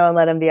the hard no and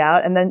let them be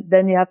out. And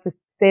then you have to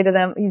say to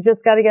them, you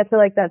just got to get to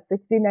like that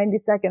 60, 90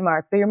 second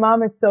mark. So your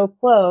mom is so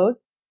close,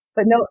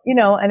 but no,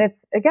 and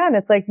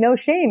it's like no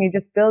shame. You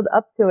just build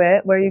up to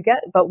it where you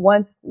get, but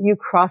once you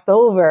cross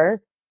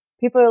over,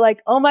 people are like,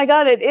 oh my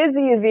God, it is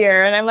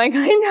easier. And I'm like,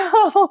 I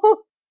know.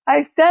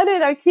 I said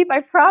it.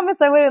 I promise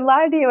I wouldn't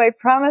lie to you. I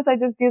promise I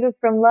just do this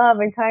from love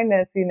and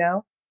kindness,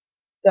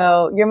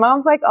 So your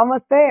mom's like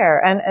almost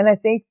there. And I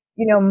think,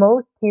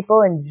 most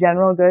people in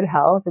general good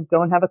health that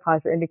don't have a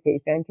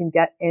contraindication can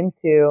get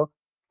into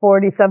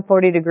sub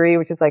 40 degree,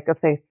 which is like,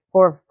 let's say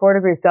 4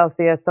 degrees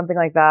Celsius, something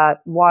like that,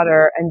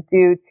 water, and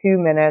do 2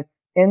 minutes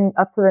in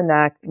up to the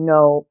neck,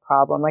 no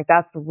problem. Like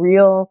that's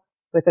real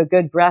with a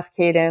good breath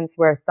cadence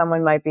where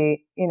someone might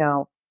be,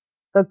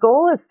 the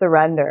goal is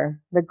surrender.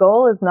 The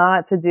goal is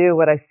not to do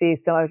what I see.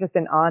 So I was just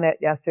in On It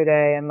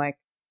yesterday and like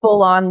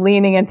full on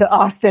leaning into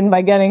Austin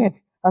by getting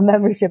a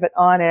membership at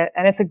On It.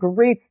 And it's a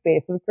great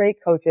space with great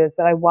coaches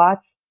that I watch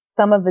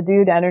some of the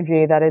dude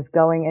energy that is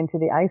going into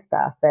the ice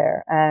bath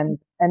there. And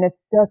it's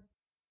just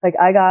like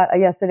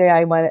yesterday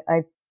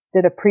I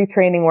did a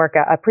pre-training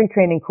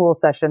cool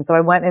session. So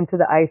I went into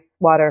the ice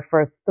water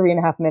for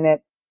 3.5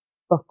 minutes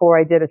before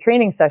I did a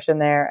training session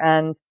there.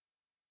 And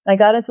I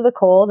got into the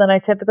cold, and I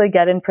typically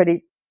get in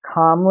pretty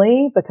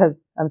calmly because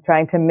I'm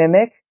trying to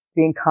mimic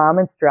being calm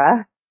and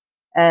stressed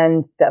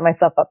and set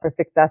myself up for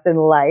success in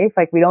life.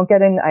 Like we don't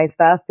get in ice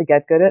baths to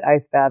get good at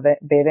ice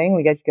bathing.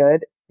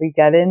 We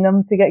get in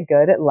them to get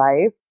good at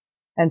life.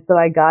 And so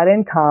I got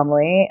in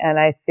calmly and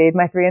I stayed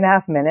my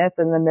 3.5 minutes.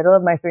 In the middle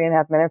of my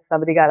 3.5 minutes,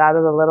 somebody got out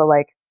of the little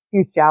like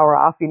you shower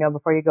off,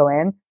 before you go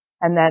in.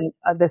 And then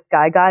this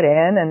guy got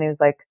in and he was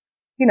like,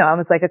 I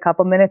was like a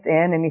couple minutes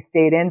in and he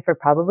stayed in for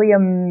probably a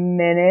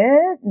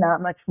minute,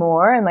 not much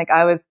more. And like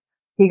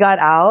he got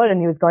out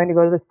and he was going to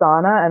go to the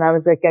sauna and I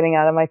was like getting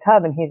out of my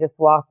tub and he just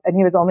walked and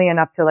he was only in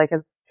up to like his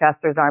chest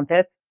or his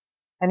armpits.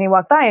 And he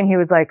walked by and he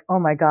was like, oh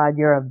my God,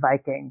 you're a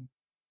Viking.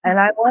 And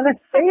I want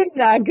to say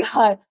that,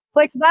 God,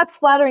 like that's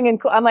flattering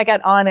and cool. I'm like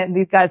On It and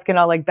these guys can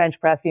all like bench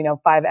press,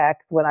 5x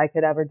what I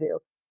could ever do.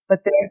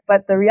 But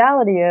the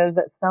reality is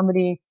that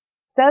somebody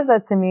says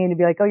that to me to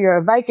be like, oh, you're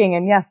a Viking.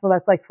 And yes, well,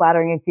 that's like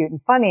flattering and cute and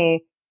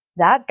funny.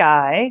 That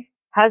guy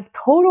has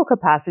total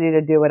capacity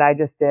to do what I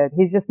just did.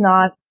 He's just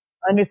not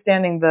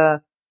understanding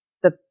to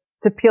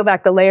peel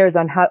back the layers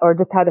on how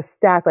to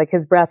stack like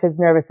his breath, his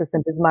nervous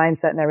system, his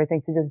mindset and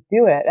everything to just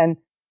do it. And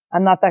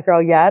I'm not that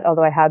girl yet,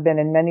 although I have been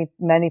in many,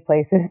 many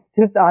places.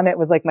 Just On It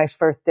was like my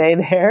first day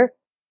there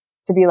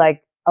to be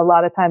like a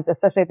lot of times,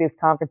 especially at these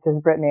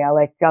conferences, Brittany, I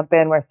like jump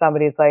in where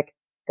somebody's like,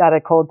 got a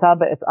cold tub,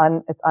 but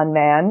it's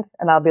unmanned.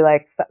 And I'll be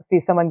like, see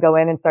someone go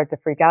in and start to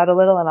freak out a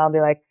little. And I'll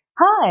be like,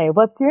 hi,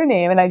 what's your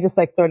name? And I just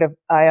like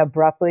I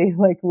abruptly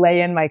like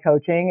lay in my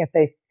coaching if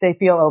they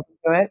feel open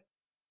to it.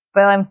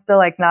 But I'm still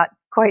like not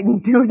quite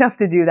new enough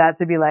to do that,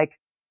 to be like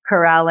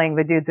corralling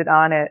the dudes that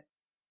On It.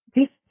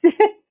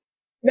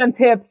 Them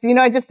tips,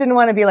 I just didn't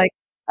want to be like,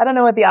 I don't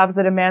know what the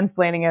opposite of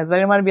mansplaining is. I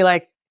didn't want to be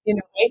like,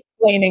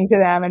 explaining to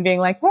them and being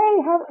like,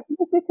 hey, how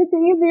this is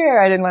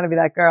easier. I didn't want to be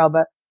that girl,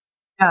 but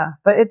yeah,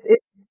 but it's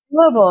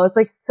doable. It's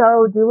like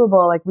so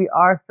doable. Like we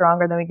are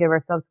stronger than we give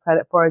ourselves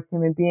credit for as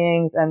human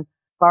beings, and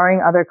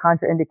barring other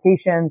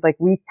contraindications, like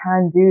we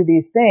can do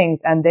these things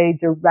and they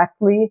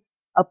directly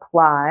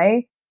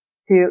apply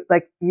to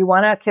like, you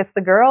want to kiss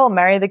the girl,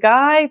 marry the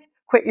guy,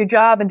 quit your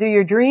job and do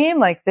your dream.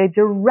 Like they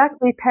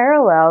directly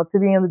parallel to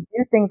being able to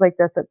do things like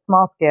this at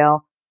small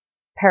scale,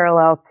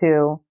 parallel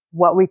to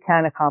what we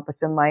can accomplish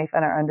in life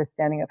and our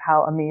understanding of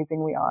how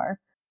amazing we are.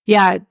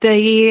 Yeah.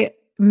 The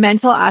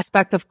mental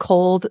aspect of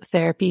cold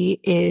therapy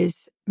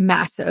is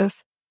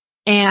massive.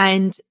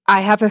 And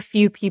I have a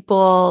few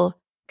people,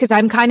 because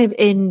I'm kind of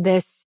in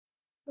this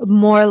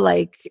more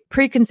like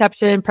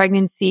preconception,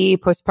 pregnancy,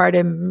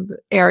 postpartum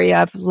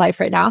area of life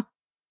right now.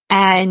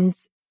 And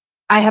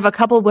I have a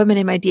couple of women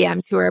in my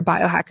DMs who are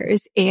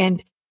biohackers,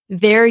 and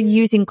they're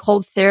using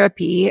cold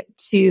therapy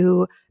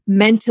to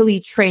mentally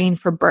train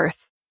for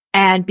birth.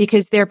 And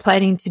because they're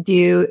planning to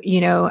do,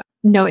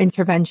 no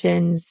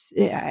interventions,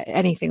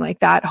 anything like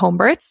that, home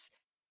births.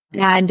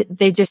 And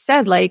they just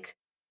said like,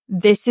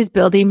 this is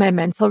building my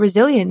mental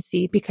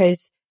resiliency,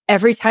 because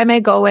every time I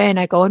go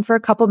in for a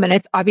couple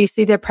minutes.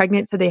 Obviously they're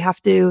pregnant, so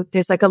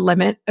there's like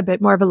a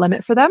bit more of a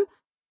limit for them,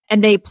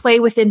 and they play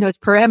within those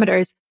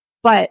parameters,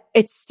 but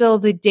it's still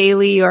the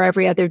daily or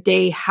every other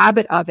day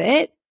habit of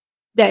it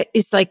that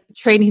is like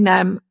training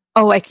them.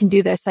 Oh, I can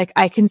do this. Like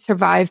I can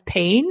survive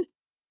pain,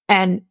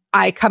 and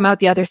I come out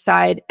the other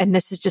side, and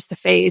this is just a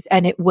phase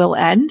and it will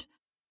end.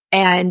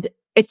 And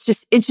it's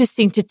just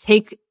interesting to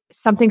take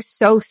something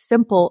so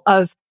simple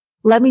of,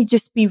 let me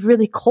just be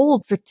really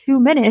cold for 2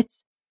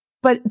 minutes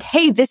but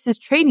hey, this is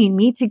training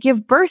me to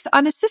give birth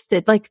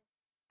unassisted. Like,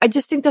 I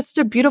just think that's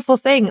such a beautiful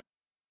thing.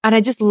 And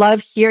I just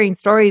love hearing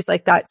stories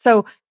like that.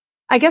 So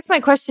I guess my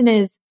question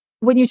is,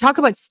 when you talk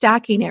about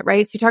stacking it,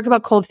 right? So you talked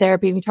about cold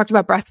therapy and you talked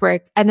about breath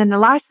work. And then the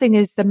last thing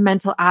is the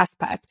mental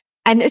aspect.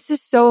 And this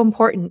is so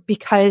important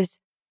because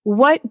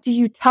what do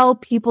you tell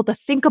people to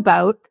think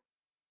about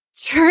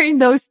during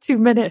those 2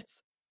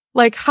 minutes?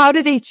 Like, how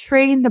do they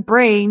train the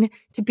brain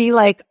to be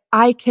like,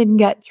 I can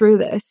get through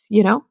this,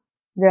 you know?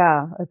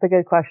 Yeah, that's a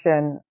good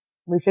question.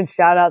 We should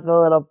shout out the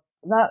little,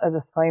 not a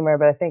disclaimer,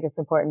 but I think it's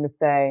important to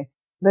say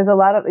there's a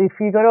lot of, if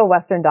you go to a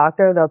Western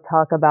doctor, they'll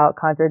talk about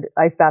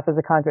ice bath as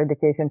a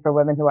contraindication for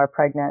women who are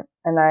pregnant.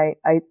 And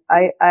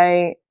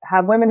I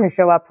have women who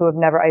show up who have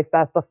never ice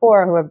bathed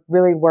before, who have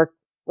really worked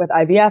with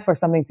IVF or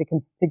something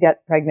to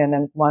get pregnant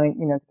and wanting,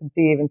 to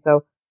conceive. And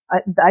so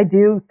I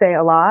do say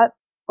a lot,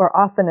 or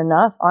often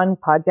enough on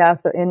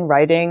podcasts or in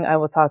writing, I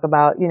will talk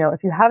about,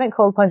 if you haven't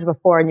cold plunged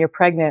before and you're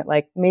pregnant,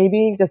 like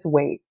maybe just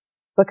wait,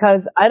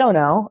 because I don't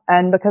know.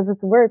 And because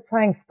we're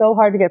trying so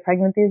hard to get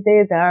pregnant these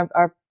days, and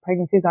our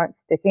pregnancies aren't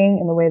sticking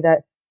in the way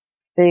that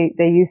they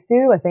used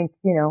to. I think,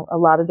 a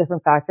lot of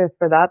different factors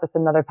for that. That's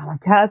another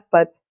podcast,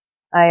 but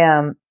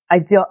I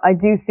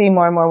do see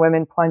more and more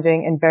women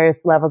plunging in various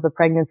levels of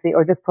pregnancy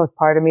or just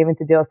postpartum, even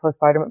to deal with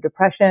postpartum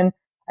depression.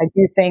 I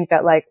do think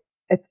that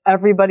it's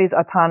everybody's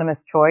autonomous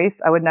choice.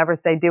 I would never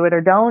say do it or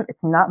don't.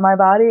 It's not my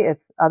body.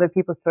 It's other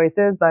people's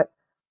choices. But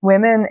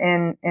women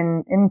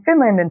in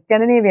Finland and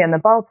Scandinavia and the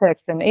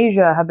Baltics and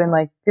Asia have been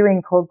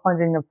doing cold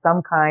plunging of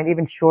some kind,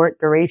 even short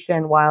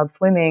duration wild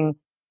swimming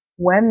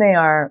when they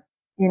are,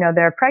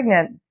 they're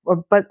pregnant,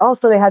 but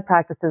also they had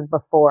practices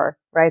before,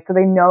 right? So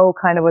they know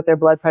kind of what their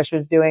blood pressure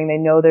is doing. They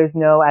know there's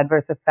no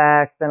adverse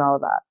effects and all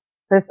of that.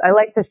 So I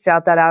like to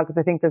shout that out because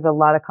I think there's a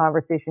lot of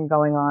conversation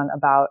going on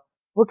about,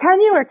 well,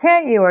 can you or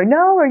can't you, or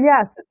no or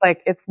yes?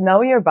 It's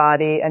know your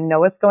body and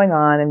know what's going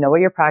on and know what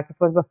your practice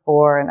was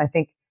before. And I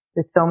think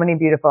there's so many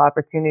beautiful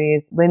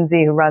opportunities.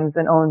 Lindsay, who runs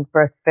and owns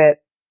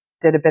BirthFit,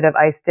 did a bit of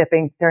ice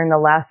dipping during the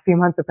last few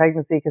months of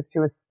pregnancy because she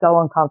was so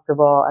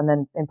uncomfortable, and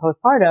then in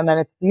postpartum, and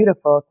it's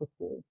beautiful to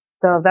see.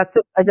 So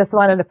I just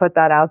wanted to put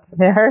that out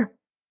there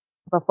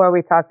before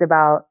we talked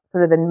about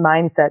sort of the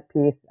mindset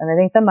piece. And I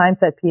think the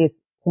mindset piece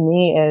to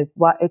me is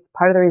it's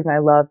part of the reason I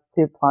love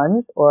to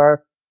plunge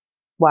or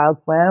wild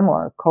swim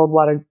or cold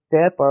water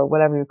dip or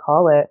whatever you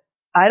call it.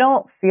 I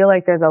don't feel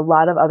like there's a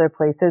lot of other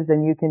places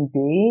than you can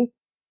be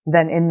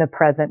than in the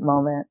present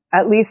moment,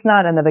 at least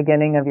not in the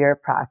beginning of your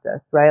practice,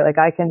 right?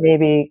 I can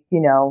maybe,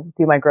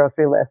 do my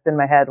grocery list in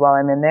my head while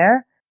I'm in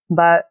there,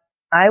 but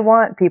I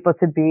want people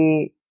to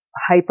be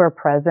hyper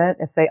present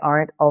if they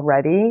aren't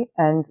already.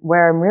 And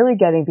where I'm really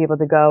getting people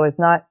to go is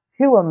not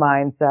to a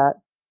mindset,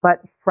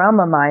 but from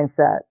a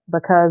mindset.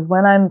 Because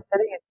when I'm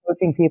sitting and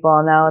coaching people,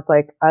 and now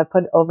it's I've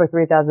put over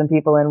 3,000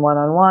 people in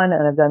one-on-one,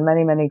 and I've done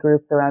many, many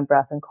groups around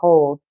breath and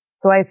cold.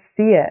 So I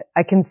see it.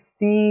 I can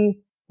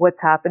see what's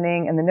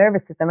happening in the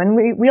nervous system. And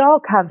we all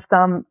have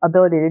some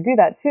ability to do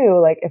that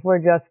too. If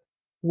we're just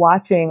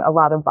watching a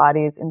lot of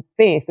bodies in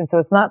space. And so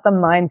it's not the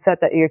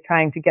mindset that you're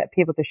trying to get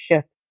people to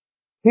shift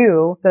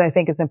to that I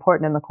think is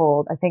important in the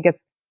cold. I think it's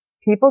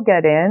people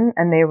get in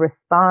and they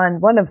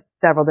respond one of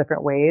several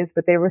different ways,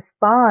 but they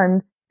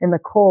respond in the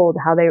cold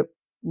how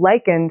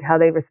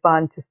they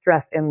respond to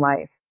stress in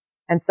life.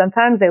 And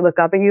sometimes they look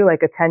up at you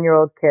like a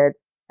 10-year-old kid,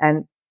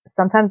 and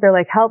sometimes they're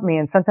like, help me.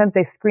 And sometimes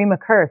they scream a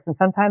curse, and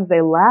sometimes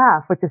they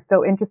laugh, which is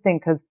so interesting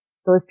because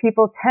those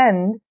people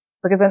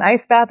because an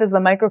ice bath is a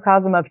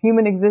microcosm of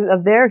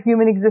their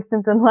human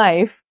existence in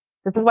life.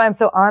 This is why I'm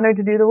so honored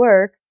to do the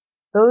work.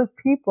 Those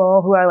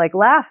people who are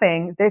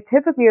laughing, they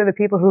typically are the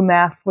people who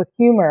mask with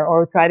humor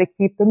or try to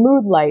keep the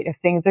mood light if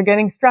things are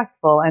getting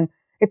stressful. And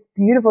it's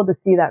beautiful to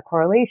see that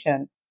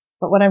correlation.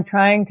 But what I'm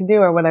trying to do,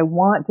 or what I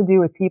want to do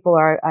with people,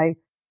 I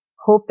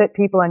hope that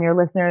people and your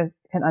listeners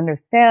can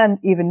understand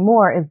even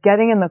more, is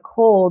getting in the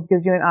cold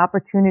gives you an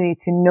opportunity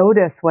to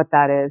notice what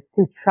that is,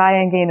 to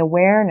try and gain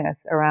awareness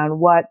around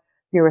what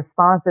your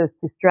response is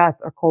to stress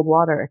or cold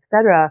water,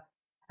 etc.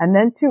 And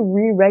then to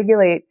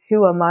re-regulate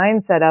to a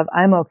mindset of,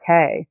 I'm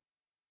okay.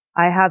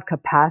 I have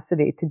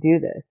capacity to do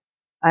this.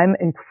 I'm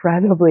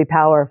incredibly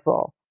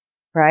powerful,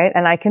 right?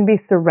 And I can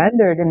be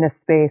surrendered in this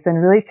space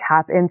and really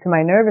tap into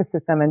my nervous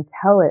system and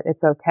tell it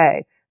it's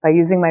okay by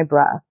using my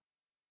breath.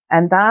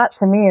 And that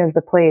to me is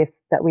the place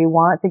that we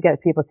want to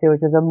get people to,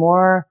 which is a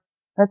more,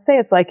 let's say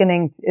it's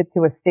likening it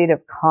to a state of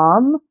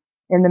calm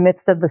in the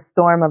midst of the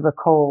storm of the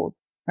cold,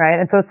 right?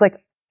 And so it's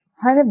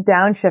kind of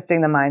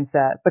downshifting the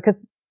mindset, because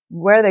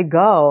where they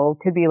go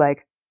could be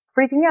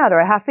freaking out,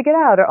 or I have to get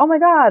out, or oh my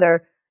God,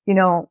 or,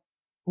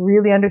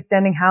 really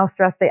understanding how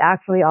stressed they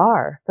actually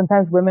are.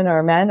 Sometimes women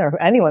or men or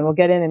anyone will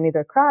get in and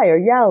either cry or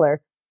yell, or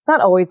it's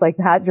not always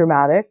that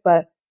dramatic,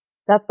 but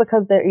that's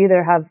because they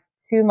either have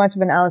too much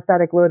of an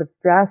allostatic load of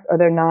stress, or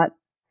they're not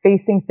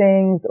facing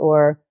things,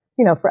 or,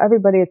 for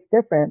everybody it's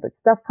different, but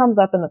stuff comes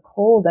up in the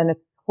cold and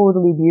it's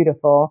totally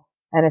beautiful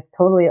and it's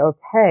totally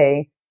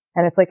okay.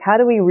 And it's how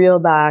do we reel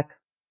back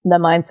the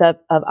mindset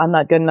of I'm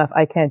not good enough,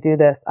 I can't do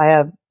this, I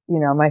have,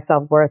 my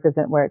self-worth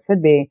isn't where it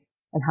should be.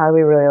 And how do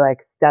we really like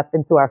step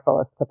into our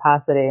fullest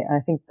capacity? And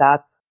I think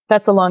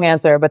that's a long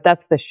answer, but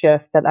that's the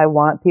shift that I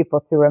want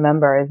people to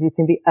remember is you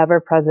can be ever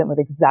present with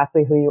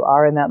exactly who you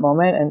are in that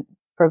moment. And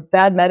for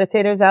bad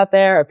meditators out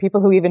there or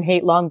people who even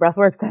hate long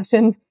breathwork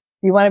sessions,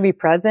 you want to be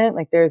present.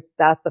 Like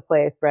that's the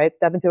place, right?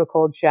 Step into a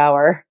cold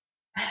shower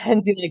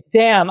and be like,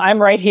 damn,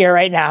 I'm right here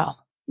right now.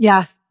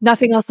 Yeah.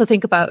 Nothing else to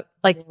think about.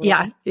 Like,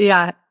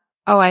 yeah.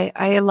 Oh,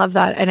 I love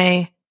that. And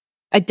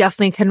I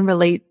definitely can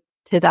relate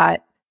to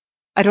that.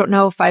 I don't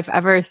know if I've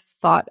ever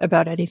thought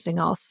about anything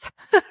else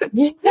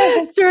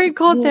during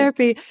cold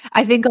therapy.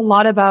 I think a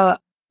lot about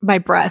my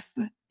breath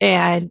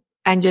and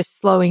just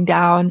slowing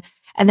down.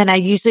 And then I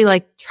usually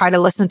like try to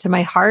listen to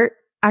my heart,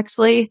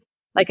 actually.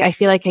 Like I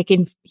feel like I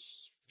can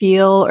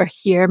feel or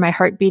hear my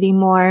heart beating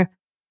more.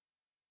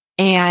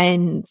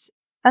 And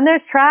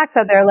there's tracks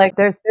out there, like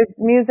there's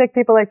music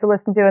people like to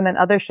listen to, and then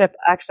Othership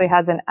actually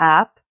has an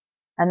app,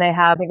 and they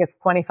have, I think it's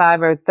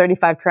 25 or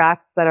 35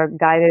 tracks that are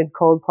guided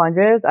cold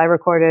plunges. I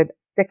recorded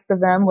 6 of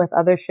them with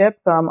Othership,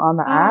 so I'm on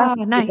the app.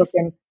 Nice. People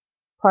can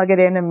plug it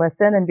in and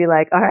listen and be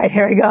like, all right,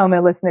 here we go. I'm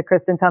going to listen to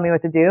Kristin tell me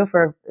what to do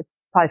for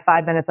probably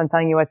 5 minutes. I'm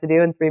telling you what to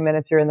do, and 3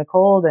 minutes you're in the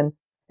cold. And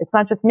it's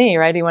not just me,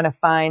 right? You want to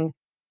find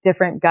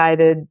different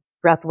guided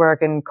breath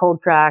work and cold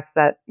tracks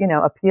that,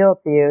 appeal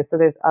to you. So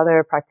there's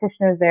other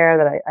practitioners there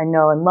that I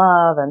know and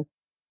love. And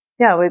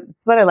yeah, it's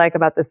what I like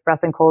about this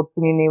breath and cold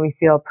community. We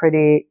feel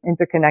pretty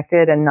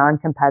interconnected and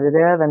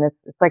non-competitive. And it's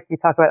like you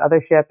talk about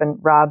Othership, and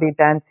Robbie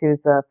Bent,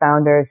 who's the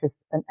founder, is just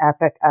an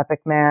epic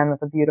man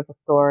with a beautiful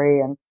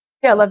story. And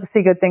yeah, I love to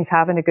see good things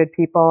happen to good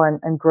people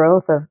and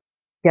growth of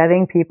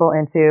getting people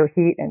into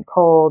heat and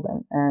cold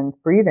and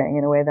breathing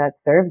in a way that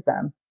serves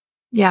them.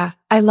 Yeah,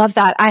 I love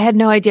that. I had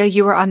no idea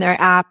you were on their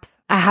app.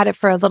 I had it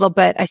for a little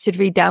bit. I should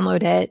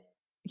re-download it.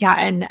 Yeah,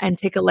 and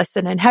take a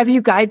listen and have you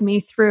guide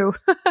me through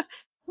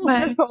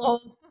my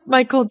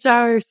cold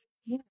showers.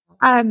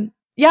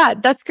 Yeah,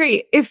 that's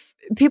great. If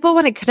people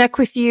want to connect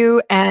with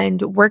you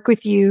and work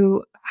with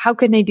you, how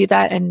can they do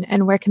that,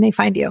 and where can they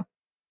find you?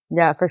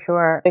 Yeah, for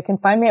sure. They can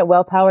find me at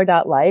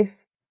wellpower.life,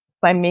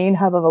 my main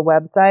hub of a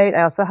website.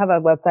 I also have a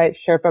website,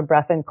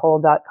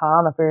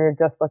 sherpabreathandcold.com, if you're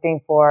just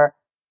looking for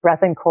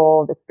breath and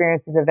cold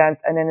experiences,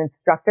 events, and an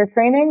instructor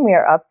training. We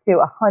are up to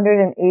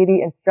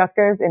 180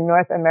 instructors in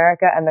North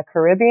America and the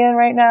Caribbean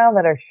right now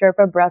that are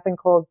Sherpa Breath and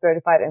Cold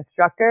certified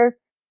instructors,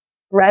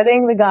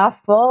 spreading the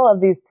gospel of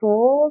these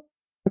tools.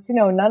 But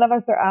none of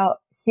us are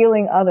out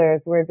healing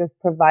others. We're just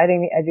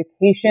providing the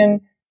education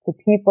to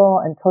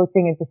people and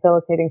coaching and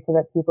facilitating so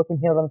that people can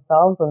heal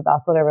themselves. And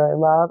that's what I really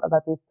love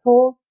about these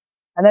tools.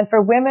 And then for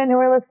women who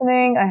are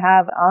listening, I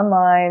have an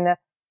online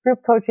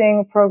group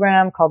coaching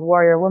program called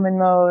Warrior Woman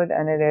Mode,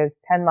 and it is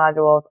 10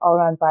 modules all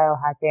around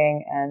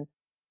biohacking and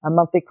a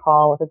monthly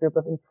call with a group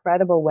of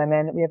incredible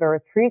women. We have a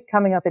retreat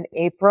coming up in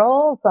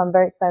April, so I'm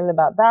very excited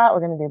about that. We're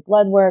going to do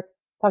blood work,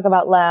 talk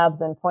about labs,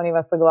 and 20 of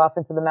us will go off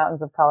into the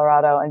mountains of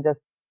Colorado and just,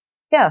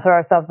 throw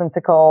ourselves into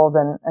cold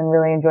and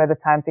really enjoy the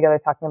time together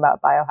talking about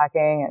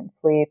biohacking and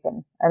sleep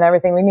and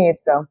everything we need.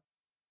 So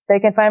they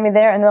can find me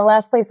there. And the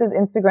last place is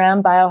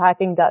Instagram,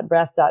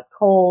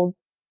 biohacking.breath.cold.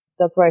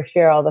 That's where I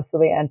share all the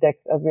silly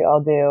antics as we all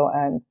do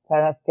and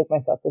try not to take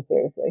myself so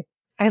seriously.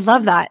 I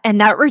love that.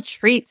 And that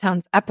retreat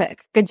sounds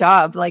epic. Good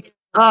job.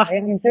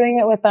 I'm doing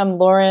it with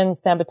Lauren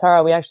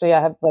Sambataro. We actually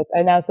I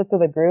announced it to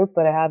the group,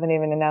 but I haven't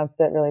even announced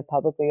it really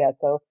publicly yet.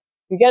 So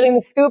you're getting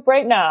the scoop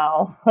right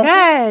now.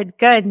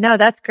 Good. No,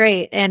 that's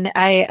great. And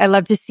I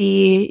love to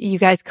see you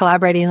guys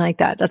collaborating like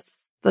that. That's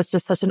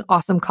just such an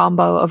awesome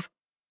combo of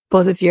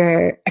both of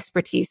your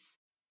expertise.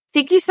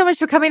 Thank you so much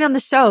for coming on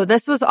the show.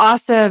 This was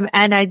awesome.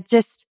 And I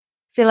just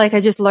feel like I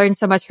just learned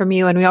so much from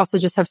you, and we also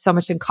just have so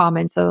much in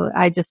common. So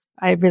I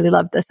really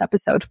loved this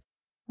episode.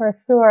 For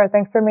sure.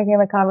 Thanks for making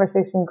the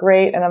conversation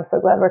great. And I'm so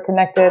glad we're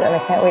connected, and I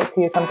can't wait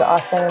till you come to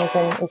Austin and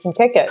we can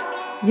kick it.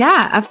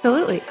 Yeah,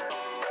 absolutely.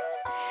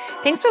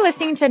 Thanks for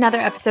listening to another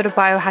episode of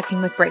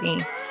Biohacking with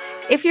Brittany.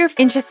 If you're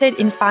interested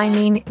in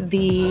finding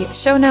the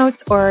show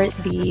notes or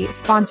the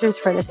sponsors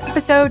for this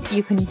episode,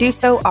 you can do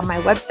so on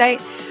my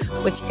website,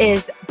 which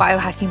is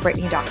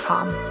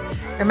biohackingbrittany.com.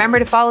 Remember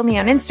to follow me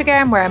on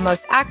Instagram, where I'm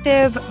most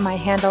active. My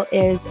handle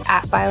is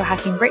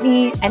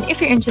 @biohackingbrittany. And if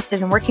you're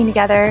interested in working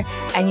together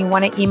and you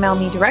want to email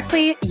me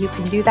directly, you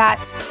can do that.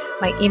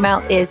 My email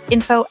is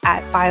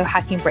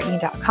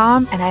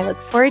info@biohackingbrittany.com. And I look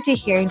forward to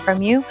hearing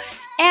from you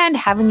and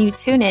having you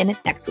tune in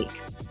next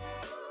week.